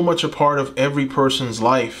so much a part of every person's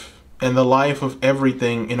life and the life of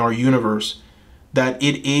everything in our universe that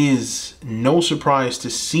it is no surprise to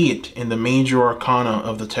see it in the major arcana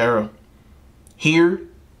of the tarot. Here,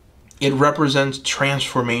 it represents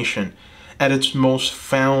transformation at its most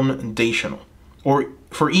foundational.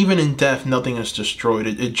 For even in death, nothing is destroyed.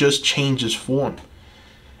 It just changes form.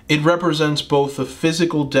 It represents both the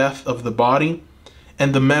physical death of the body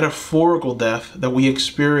and the metaphorical death that we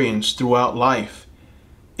experience throughout life.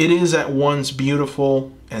 It is at once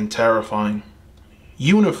beautiful and terrifying,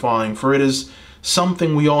 unifying, for it is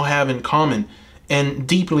something we all have in common, and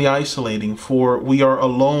deeply isolating, for we are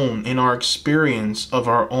alone in our experience of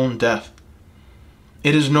our own death.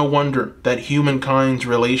 It is no wonder that humankind's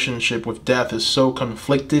relationship with death is so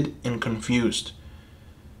conflicted and confused.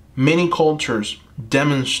 Many cultures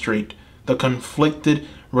demonstrate the conflicted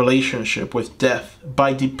relationship with death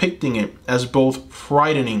by depicting it as both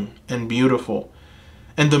frightening and beautiful.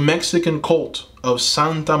 And the Mexican cult of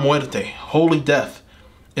Santa Muerte, Holy Death,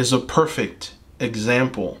 is a perfect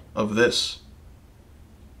example of this.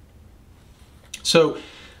 So,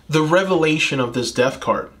 the revelation of this death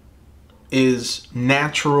card is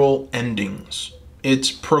natural endings.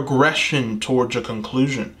 It's progression towards a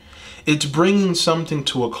conclusion. It's bringing something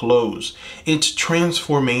to a close. It's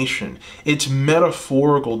transformation. It's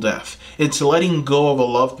metaphorical death. It's letting go of a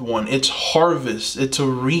loved one. It's harvest. It's a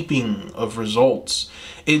reaping of results.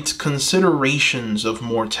 It's considerations of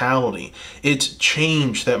mortality. It's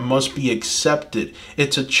change that must be accepted.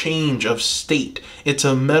 It's a change of state. It's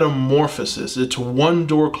a metamorphosis. It's one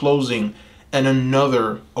door closing and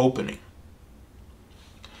another opening.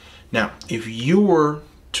 Now, if you were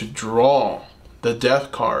to draw the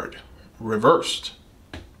death card reversed,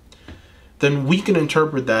 then we can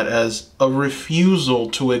interpret that as a refusal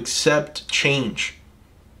to accept change,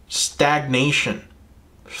 stagnation,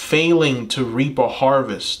 failing to reap a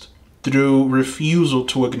harvest through refusal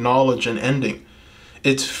to acknowledge an ending.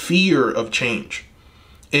 It's fear of change.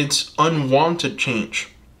 It's unwanted change.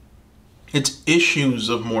 It's issues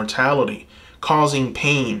of mortality causing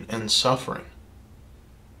pain and suffering.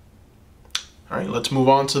 All right, let's move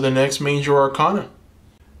on to the next major arcana.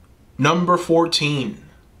 Number 14,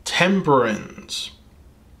 Temperance.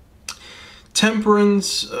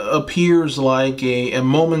 Temperance appears like a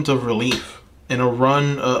moment of relief in a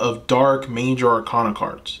run of dark major arcana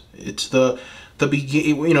cards. It's the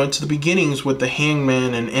beginnings with the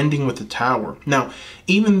Hangman and ending with the Tower. Now,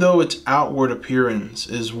 even though its outward appearance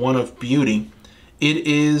is one of beauty, it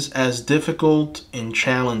is as difficult and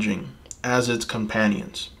challenging as its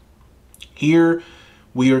companions. Here,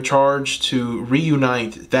 we are charged to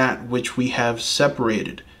reunite that which we have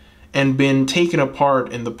separated and been taken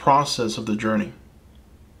apart in the process of the journey.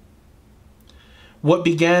 What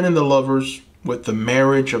began in the lovers with the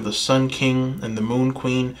marriage of the Sun King and the Moon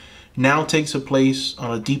Queen now takes a place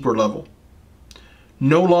on a deeper level.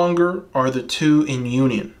 No longer are the two in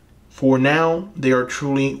union, for now they are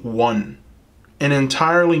truly one, an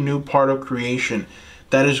entirely new part of creation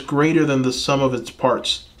that is greater than the sum of its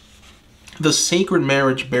parts. The sacred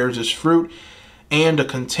marriage bears its fruit, and a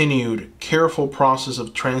continued, careful process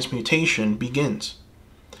of transmutation begins,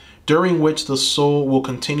 during which the soul will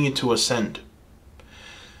continue to ascend.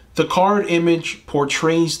 The card image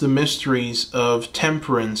portrays the mysteries of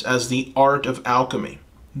temperance as the art of alchemy,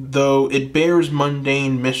 though it bears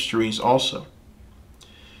mundane mysteries also.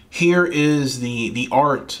 Here is the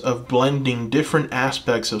art of blending different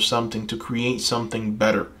aspects of something to create something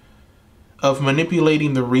better, of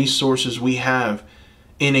manipulating the resources we have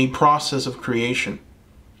in a process of creation,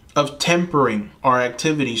 of tempering our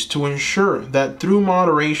activities to ensure that through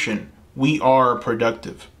moderation we are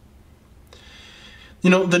productive.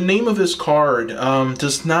 The name of this card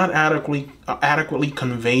does not adequately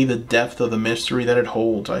convey the depth of the mystery that it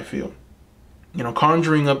holds, I feel.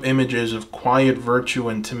 Conjuring up images of quiet virtue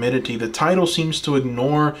and timidity, the title seems to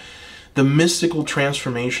ignore the mystical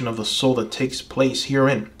transformation of the soul that takes place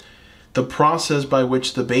herein, the process by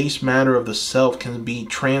which the base matter of the self can be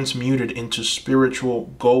transmuted into spiritual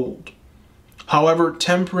gold. However,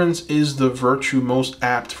 temperance is the virtue most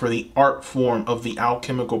apt for the art form of the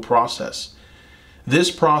alchemical process.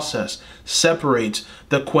 This process separates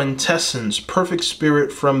the quintessence perfect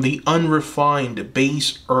spirit from the unrefined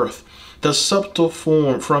base earth, the subtle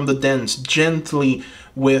form from the dense, gently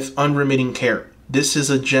with unremitting care. This is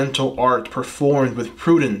a gentle art performed with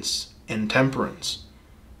prudence and temperance.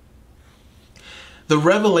 The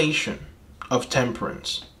revelation of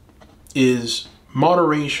temperance is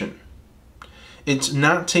moderation. It's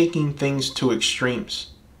not taking things to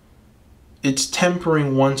extremes. It's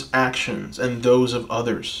tempering one's actions and those of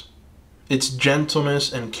others. It's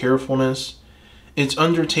gentleness and carefulness. It's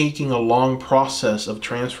undertaking a long process of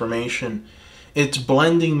transformation. It's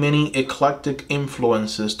blending many eclectic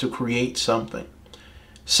influences to create something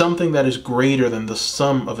that is greater than the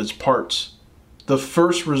sum of its parts. The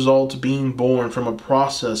first result being born from a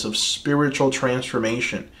process of spiritual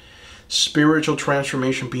transformation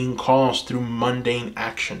being caused through mundane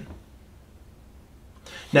action.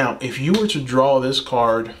 Now, if you were to draw this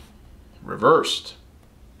card reversed,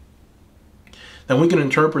 then we can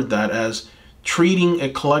interpret that as treating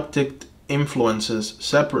eclectic influences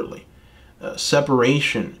separately,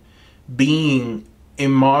 separation, being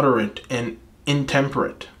immoderate and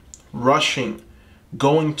intemperate, rushing,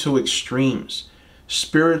 going to extremes,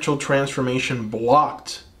 spiritual transformation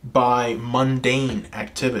blocked by mundane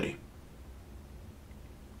activity.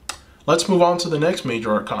 Let's move on to the next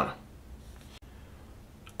major arcana.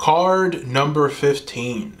 Card number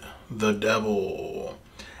 15, the Devil.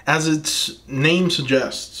 As its name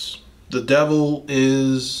suggests, the Devil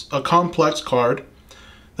is a complex card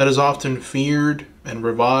that is often feared and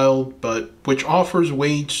reviled, but which offers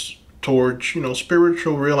ways towards,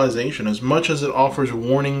 spiritual realization as much as it offers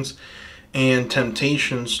warnings and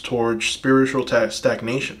temptations towards spiritual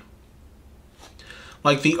stagnation.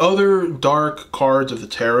 Like the other dark cards of the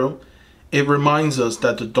tarot, it reminds us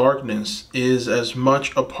that the darkness is as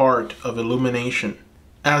much a part of illumination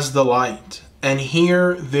as the light, and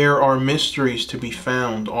here there are mysteries to be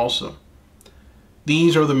found also.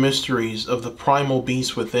 These are the mysteries of the primal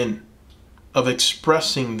beast within, of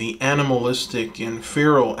expressing the animalistic and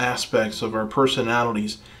feral aspects of our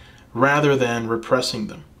personalities rather than repressing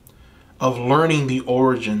them, of learning the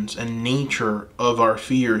origins and nature of our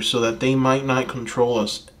fears so that they might not control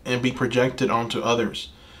us and be projected onto others,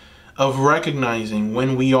 of recognizing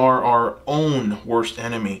when we are our own worst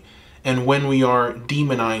enemy and when we are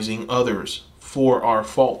demonizing others for our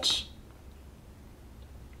faults.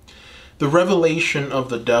 The revelation of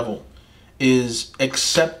the devil is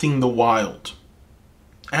accepting the wild,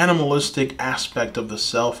 animalistic aspect of the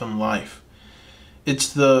self and life. It's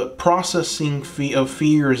the processing of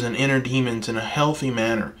fears and inner demons in a healthy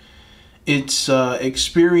manner. It's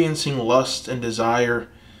experiencing lust and desire.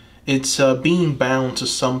 It's being bound to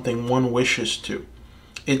something one wishes to.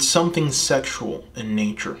 It's something sexual in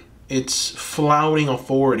nature. It's flouting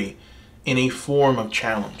authority in a form of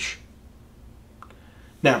challenge.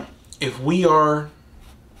 Now, if we are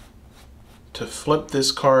to flip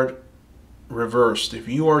this card reversed, if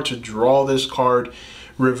you are to draw this card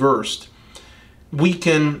reversed, we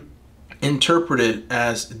can interpret it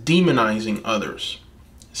as demonizing others,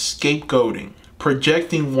 scapegoating,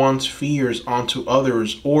 projecting one's fears onto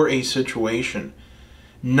others or a situation,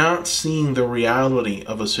 not seeing the reality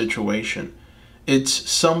of a situation. It's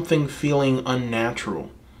something feeling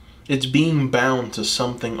unnatural. It's being bound to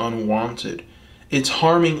something unwanted. It's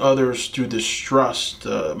harming others through distrust,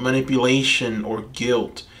 manipulation, or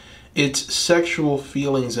guilt. It's sexual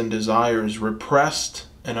feelings and desires repressed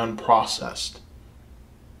and unprocessed.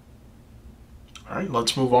 All right,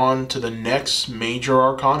 let's move on to the next major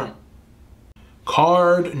arcana.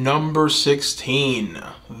 Card number 16,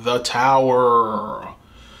 the Tower.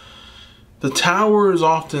 The Tower is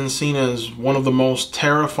often seen as one of the most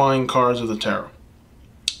terrifying cards of the tarot.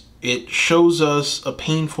 It shows us a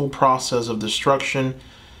painful process of destruction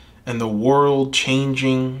and the world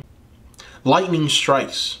changing. Lightning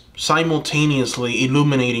strikes, simultaneously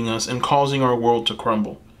illuminating us and causing our world to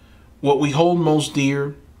crumble. What we hold most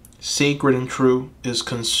dear, sacred and true, is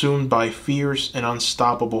consumed by fierce and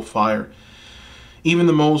unstoppable fire. Even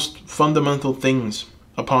the most fundamental things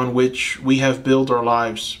upon which we have built our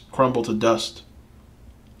lives crumble to dust.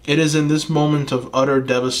 It is in this moment of utter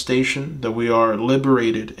devastation that we are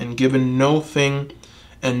liberated and given no thing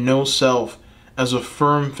and no self as a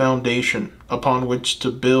firm foundation upon which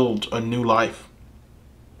to build a new life.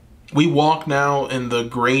 We walk now in the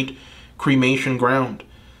great cremation ground,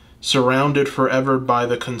 surrounded forever by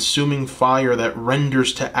the consuming fire that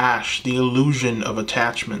renders to ash the illusion of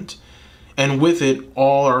attachment, and with it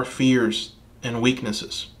all our fears and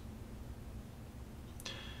weaknesses.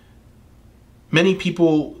 Many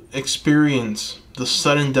people experience the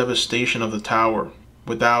sudden devastation of the Tower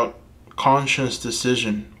without conscious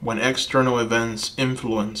decision when external events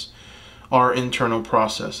influence our internal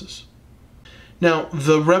processes. Now,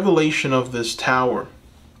 the revelation of this Tower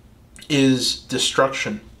is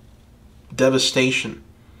destruction, devastation,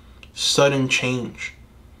 sudden change.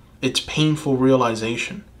 It's painful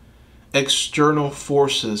realization. External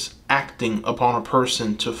forces acting upon a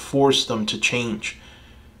person to force them to change,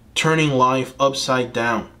 turning life upside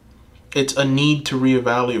down. It's a need to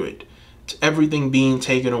reevaluate. It's everything being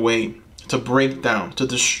taken away, to breakdown, to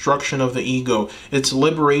destruction of the ego. It's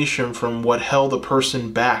liberation from what held a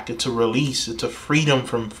person back. It's a release. It's a freedom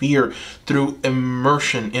from fear through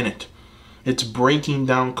immersion in it. It's breaking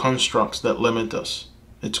down constructs that limit us.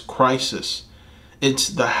 It's crisis. It's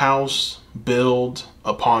the house built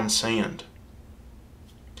upon sand.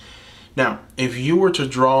 Now, if you were to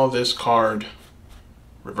draw this card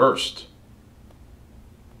reversed,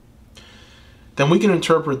 then we can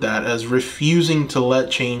interpret that as refusing to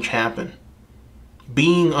let change happen,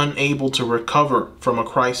 being unable to recover from a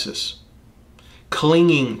crisis,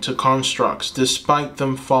 clinging to constructs despite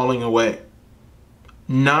them falling away,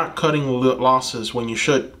 not cutting losses when you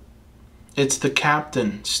should. It's the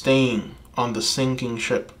captain staying on the sinking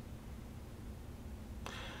ship.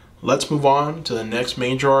 Let's move on to the next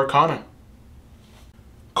major arcana.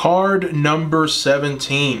 Card number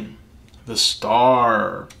 17, the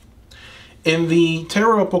Star. In the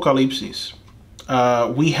Tarot Apocalypse,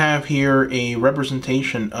 we have here a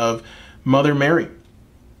representation of Mother Mary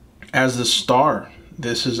as the star.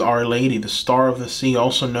 This is Our Lady, the Star of the Sea,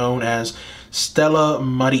 also known as Stella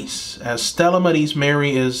Maris. As Stella Maris,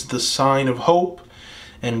 Mary is the sign of hope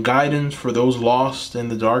and guidance for those lost in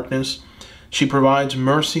the darkness. She provides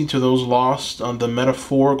mercy to those lost on the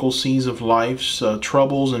metaphorical seas of life's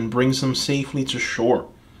troubles and brings them safely to shore.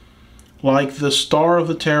 Like the Star of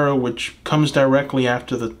the Tarot, which comes directly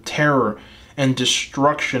after the terror and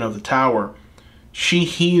destruction of the Tower, she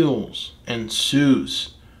heals and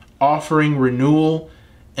soothes, offering renewal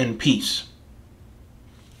and peace.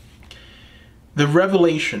 The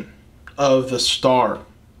revelation of the Star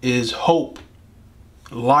is hope,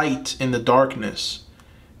 light in the darkness,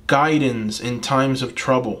 guidance in times of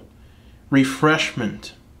trouble,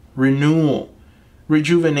 refreshment, renewal,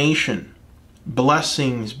 rejuvenation,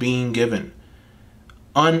 blessings being given,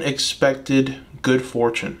 unexpected good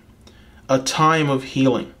fortune, a time of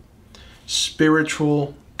healing,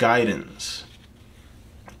 spiritual guidance.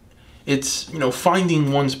 It's,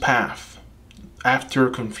 finding one's path after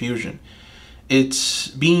confusion. It's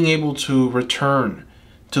being able to return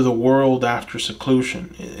to the world after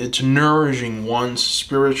seclusion. It's nourishing one's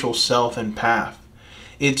spiritual self and path.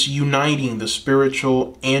 It's uniting the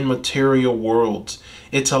spiritual and material worlds.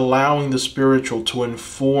 It's allowing the spiritual to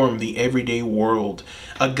inform the everyday world.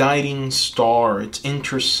 A guiding star, it's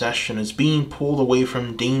intercession, it's being pulled away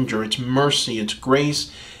from danger, it's mercy, it's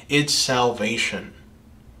grace, it's salvation.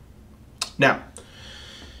 Now,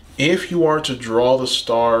 if you are to draw the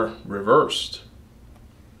star reversed,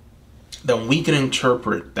 then we can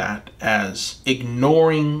interpret that as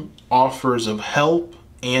ignoring offers of help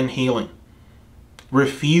and healing,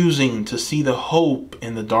 refusing to see the hope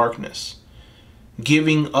in the darkness,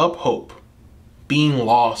 giving up hope, being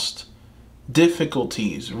lost,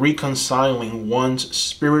 difficulties, reconciling one's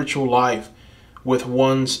spiritual life with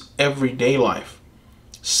one's everyday life,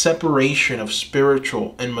 separation of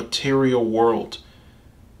spiritual and material world,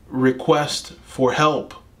 request for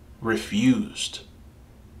help refused.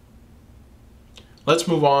 Let's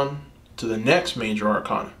move on to the next major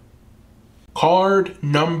arcana. Card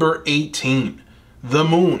number 18, the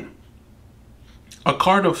Moon. A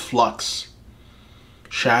card of flux,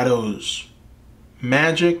 shadows,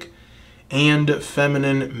 magic, and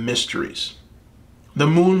feminine mysteries. The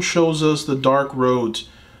Moon shows us the dark roads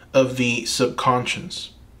of the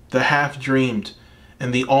subconscious, the half-dreamed,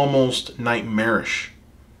 and the almost nightmarish.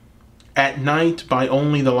 At night, by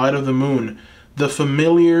only the light of the moon, the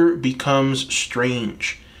familiar becomes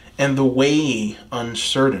strange, and the way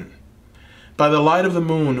uncertain. By the light of the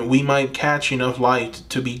moon, we might catch enough light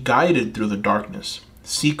to be guided through the darkness.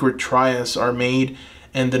 Secret triads are made,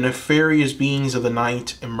 and the nefarious beings of the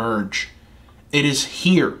night emerge. It is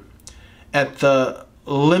here, at the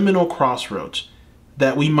liminal crossroads,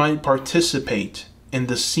 that we might participate in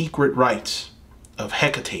the secret rites of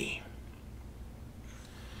Hecate.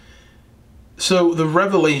 So the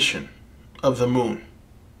revelation of the moon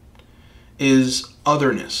is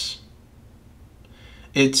otherness.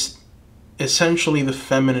 It's essentially the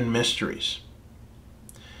feminine mysteries.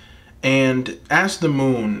 And as the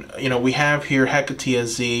moon, we have here Hecate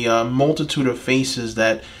as a multitude of faces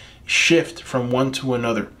that shift from one to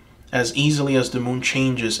another as easily as the moon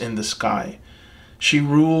changes in the sky. She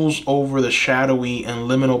rules over the shadowy and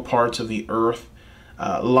liminal parts of the earth,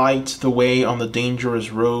 lights the way on the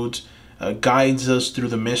dangerous roads, guides us through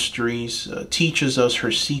the mysteries, teaches us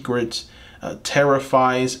her secrets,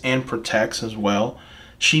 terrifies and protects as well.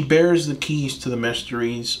 She bears the keys to the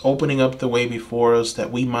mysteries, opening up the way before us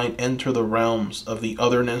that we might enter the realms of the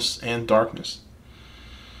otherness and darkness.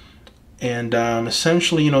 And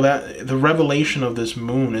essentially, that the revelation of this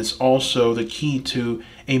moon is also the key to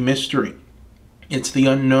a mystery. It's the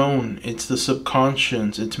unknown, it's the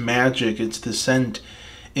subconscious, it's magic, it's descent,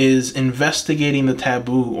 is investigating the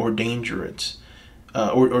taboo or danger,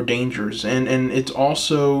 or dangers, and it's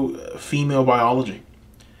also female biology.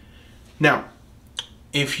 Now,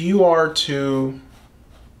 if you are to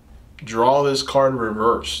draw this card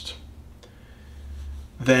reversed,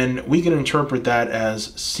 then we can interpret that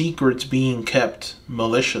as secrets being kept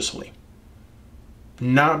maliciously,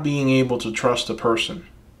 not being able to trust a person,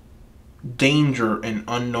 danger in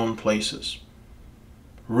unknown places,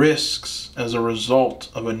 risks as a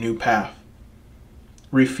result of a new path,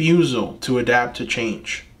 refusal to adapt to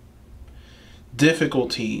change,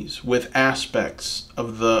 difficulties with aspects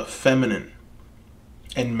of the feminine,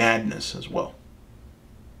 and madness as well.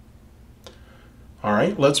 All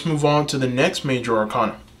right, let's move on to the next major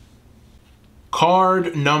arcana.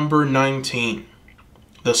 Card number 19,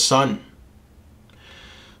 the Sun.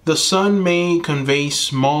 The Sun may convey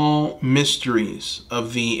small mysteries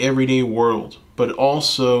of the everyday world, but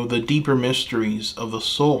also the deeper mysteries of the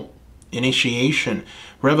soul, initiation,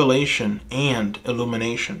 revelation, and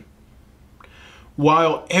illumination.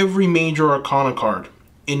 While every major arcana card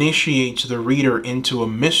initiates the reader into a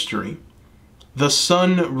mystery, the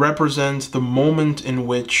Sun represents the moment in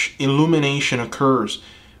which illumination occurs,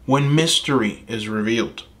 when mystery is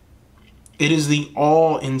revealed. It is the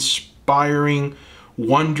awe-inspiring,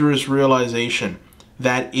 wondrous realization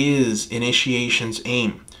that is initiation's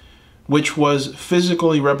aim, which was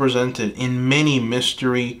physically represented in many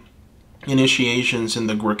mystery initiations in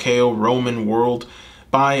the Greco-Roman world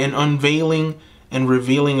by an unveiling and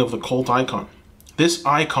revealing of the cult icon. This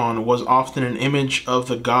icon was often an image of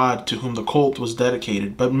the god to whom the cult was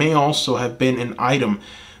dedicated, but may also have been an item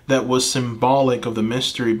that was symbolic of the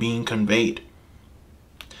mystery being conveyed.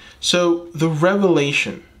 So the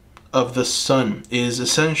revelation of the Sun is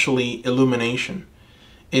essentially illumination.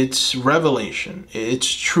 It's revelation.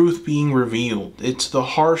 It's truth being revealed. It's the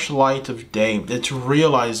harsh light of day. It's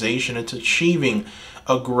realization. It's achieving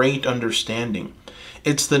a great understanding.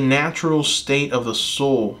 It's the natural state of the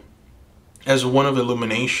soul as one of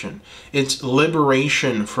illumination. It's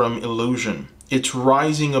liberation from illusion. It's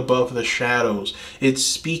rising above the shadows. It's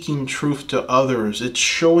speaking truth to others. It's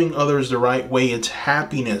showing others the right way. It's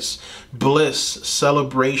happiness, bliss,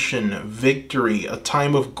 celebration, victory, a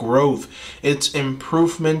time of growth. It's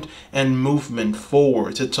improvement and movement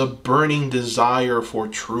forwards. It's a burning desire for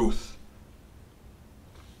truth.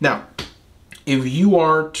 Now, if you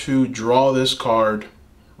are to draw this card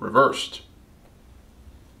reversed,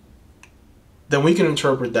 then we can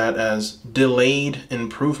interpret that as delayed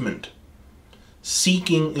improvement,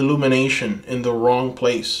 seeking illumination in the wrong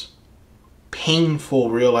place, painful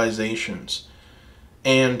realizations,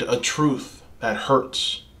 and a truth that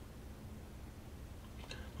hurts.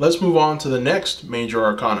 Let's move on to the next major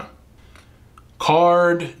arcana.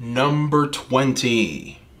 Card number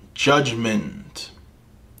 20, Judgment.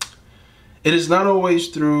 It is not always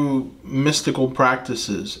through mystical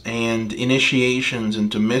practices and initiations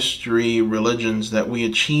into mystery religions that we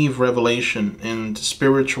achieve revelation and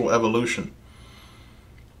spiritual evolution.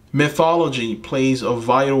 Mythology plays a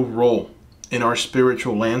vital role in our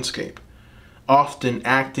spiritual landscape, often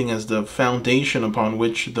acting as the foundation upon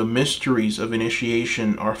which the mysteries of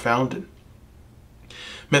initiation are founded.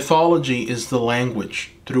 Mythology is the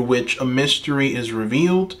language through which a mystery is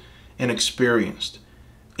revealed and experienced.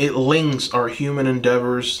 It links our human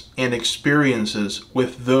endeavors and experiences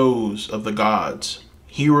with those of the gods,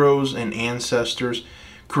 heroes, and ancestors,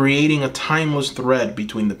 creating a timeless thread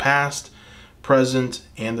between the past, present,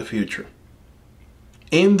 and the future.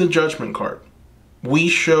 In the Judgment card, we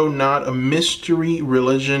show not a mystery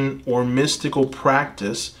religion or mystical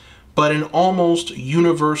practice, but an almost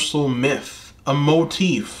universal myth, a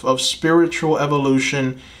motif of spiritual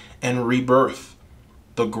evolution and rebirth,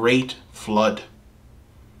 the Great Flood.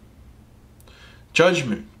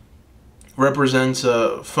 Judgment represents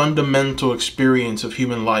a fundamental experience of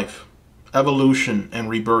human life, evolution, and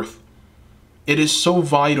rebirth. It is so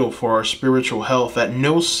vital for our spiritual health that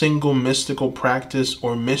no single mystical practice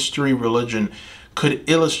or mystery religion could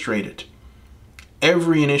illustrate it.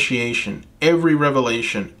 Every initiation, every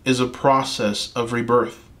revelation is a process of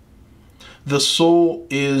rebirth. The soul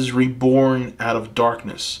is reborn out of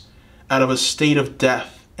darkness, out of a state of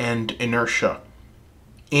death and inertia.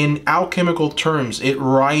 In alchemical terms, it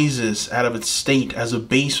rises out of its state as a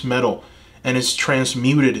base metal and is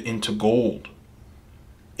transmuted into gold.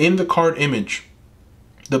 In the card image,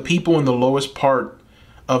 the people in the lowest part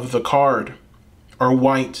of the card are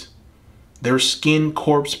white, their skin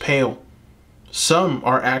corpse pale. Some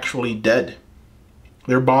are actually dead,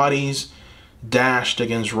 their bodies dashed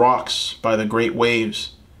against rocks by the great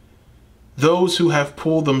waves. Those who have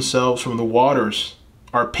pulled themselves from the waters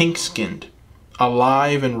are pink-skinned,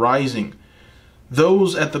 alive and rising.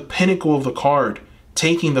 Those at the pinnacle of the card,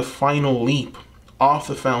 taking the final leap off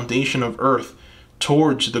the foundation of earth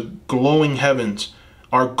towards the glowing heavens,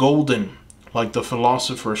 are golden like the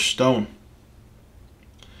philosopher's stone.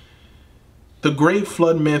 The Great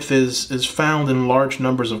Flood myth is found in large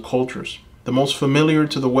numbers of cultures, the most familiar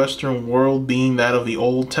to the Western world being that of the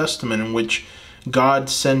Old Testament, in which God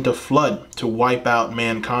sent a flood to wipe out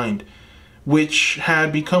mankind, which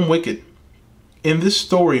had become wicked. In this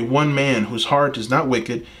story, one man whose heart is not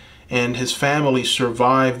wicked and his family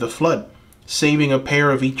survived the flood, saving a pair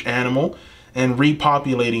of each animal and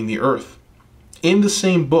repopulating the earth. In the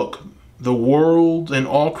same book, the world and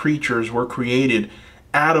all creatures were created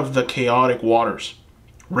out of the chaotic waters,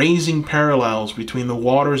 raising parallels between the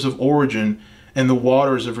waters of origin and the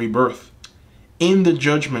waters of rebirth. In the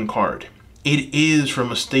Judgment card, it is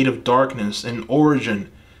from a state of darkness and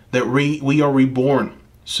origin that we are reborn,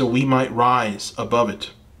 so we might rise above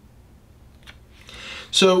it.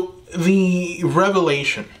 So the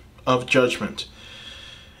revelation of Judgment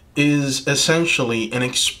is essentially an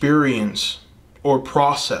experience or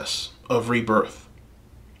process of rebirth.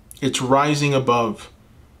 It's rising above,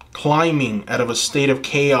 climbing out of a state of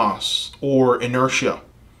chaos or inertia,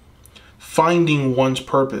 finding one's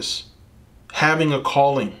purpose, having a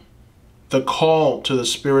calling, the call to the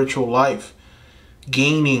spiritual life,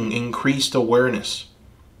 gaining increased awareness,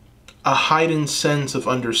 a heightened sense of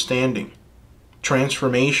understanding,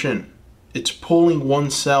 transformation. It's pulling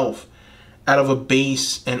oneself out of a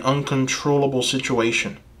base and uncontrollable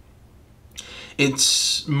situation.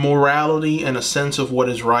 It's morality and a sense of what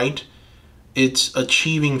is right. It's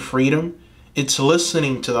achieving freedom. It's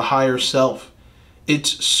listening to the higher self.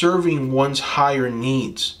 It's serving one's higher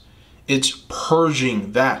needs. It's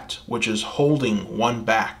purging that which is holding one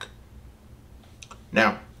back.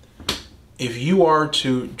 Now, if you are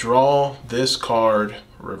to draw this card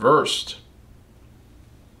reversed,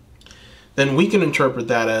 then we can interpret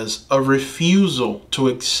that as a refusal to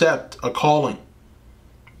accept a calling,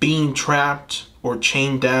 being trapped or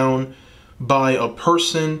chained down by a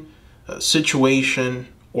person, a situation,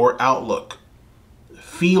 or outlook,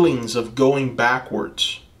 feelings of going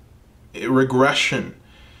backwards, regression,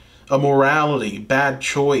 a morality, bad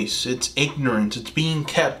choice, it's ignorance, it's being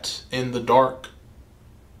kept in the dark.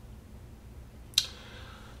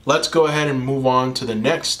 Let's go ahead and move on to the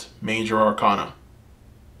next major arcana.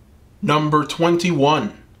 Number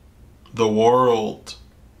 21, the World.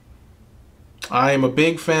 I am a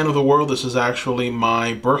big fan of the World. This is actually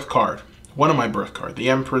my birth card, one of my birth cards. The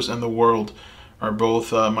Empress and the World are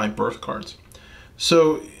both my birth cards.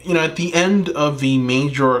 So, at the end of the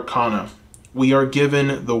major arcana, we are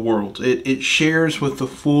given the World. It shares with the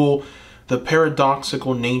Fool the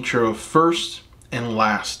paradoxical nature of first and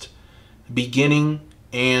last, beginning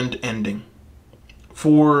and ending.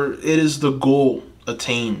 For it is the goal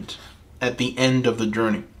attained at the end of the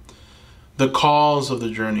journey, the cause of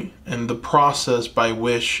the journey, and the process by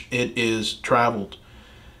which it is traveled.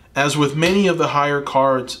 As with many of the higher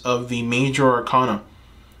cards of the major arcana,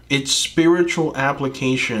 its spiritual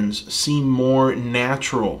applications seem more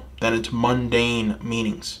natural than its mundane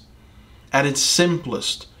meanings. At its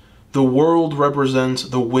simplest, the World represents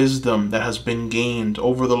the wisdom that has been gained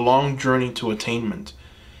over the long journey to attainment.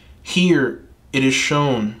 Here, it is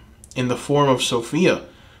shown in the form of Sophia,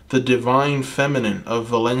 the divine feminine of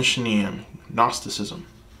Valentinian Gnosticism.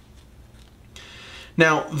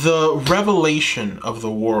 Now, the revelation of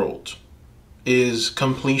the World is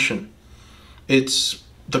completion. It's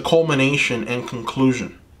the culmination and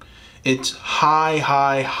conclusion. It's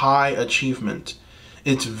high achievement.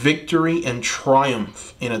 It's victory and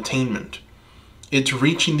triumph in attainment. It's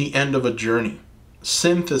reaching the end of a journey,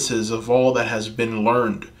 synthesis of all that has been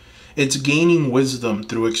learned. It's gaining wisdom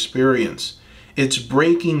through experience. It's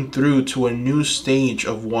breaking through to a new stage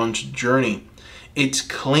of one's journey. It's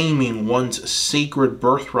claiming one's sacred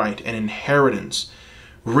birthright and inheritance,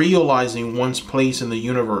 realizing one's place in the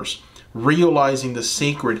universe, realizing the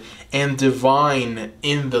sacred and divine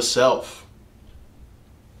in the self.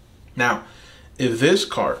 Now, if this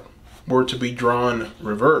card were to be drawn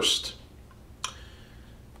reversed,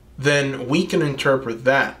 then we can interpret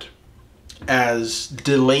that as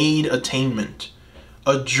delayed attainment,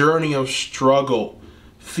 a journey of struggle,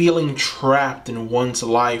 feeling trapped in one's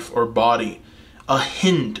life or body, a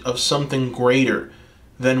hint of something greater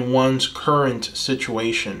than one's current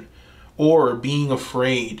situation, or being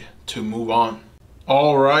afraid to move on.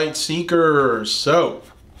 All right, Seekers. So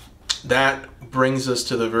that brings us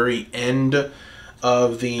to the very end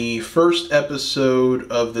of the first episode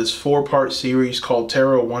of this 4-part series called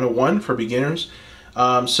Tarot 101 for beginners.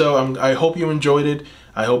 I hope you enjoyed it.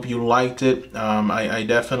 I hope you liked it. I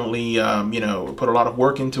definitely, put a lot of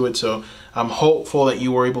work into it. So I'm hopeful that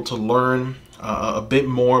you were able to learn a bit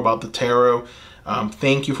more about the tarot.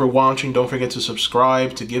 Thank you for watching. Don't forget to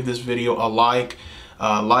subscribe, to give this video a like,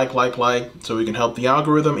 so we can help the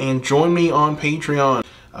algorithm, and join me on Patreon.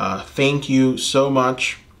 Thank you so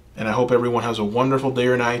much, and I hope everyone has a wonderful day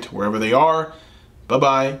or night wherever they are.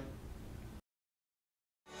 Bye-bye.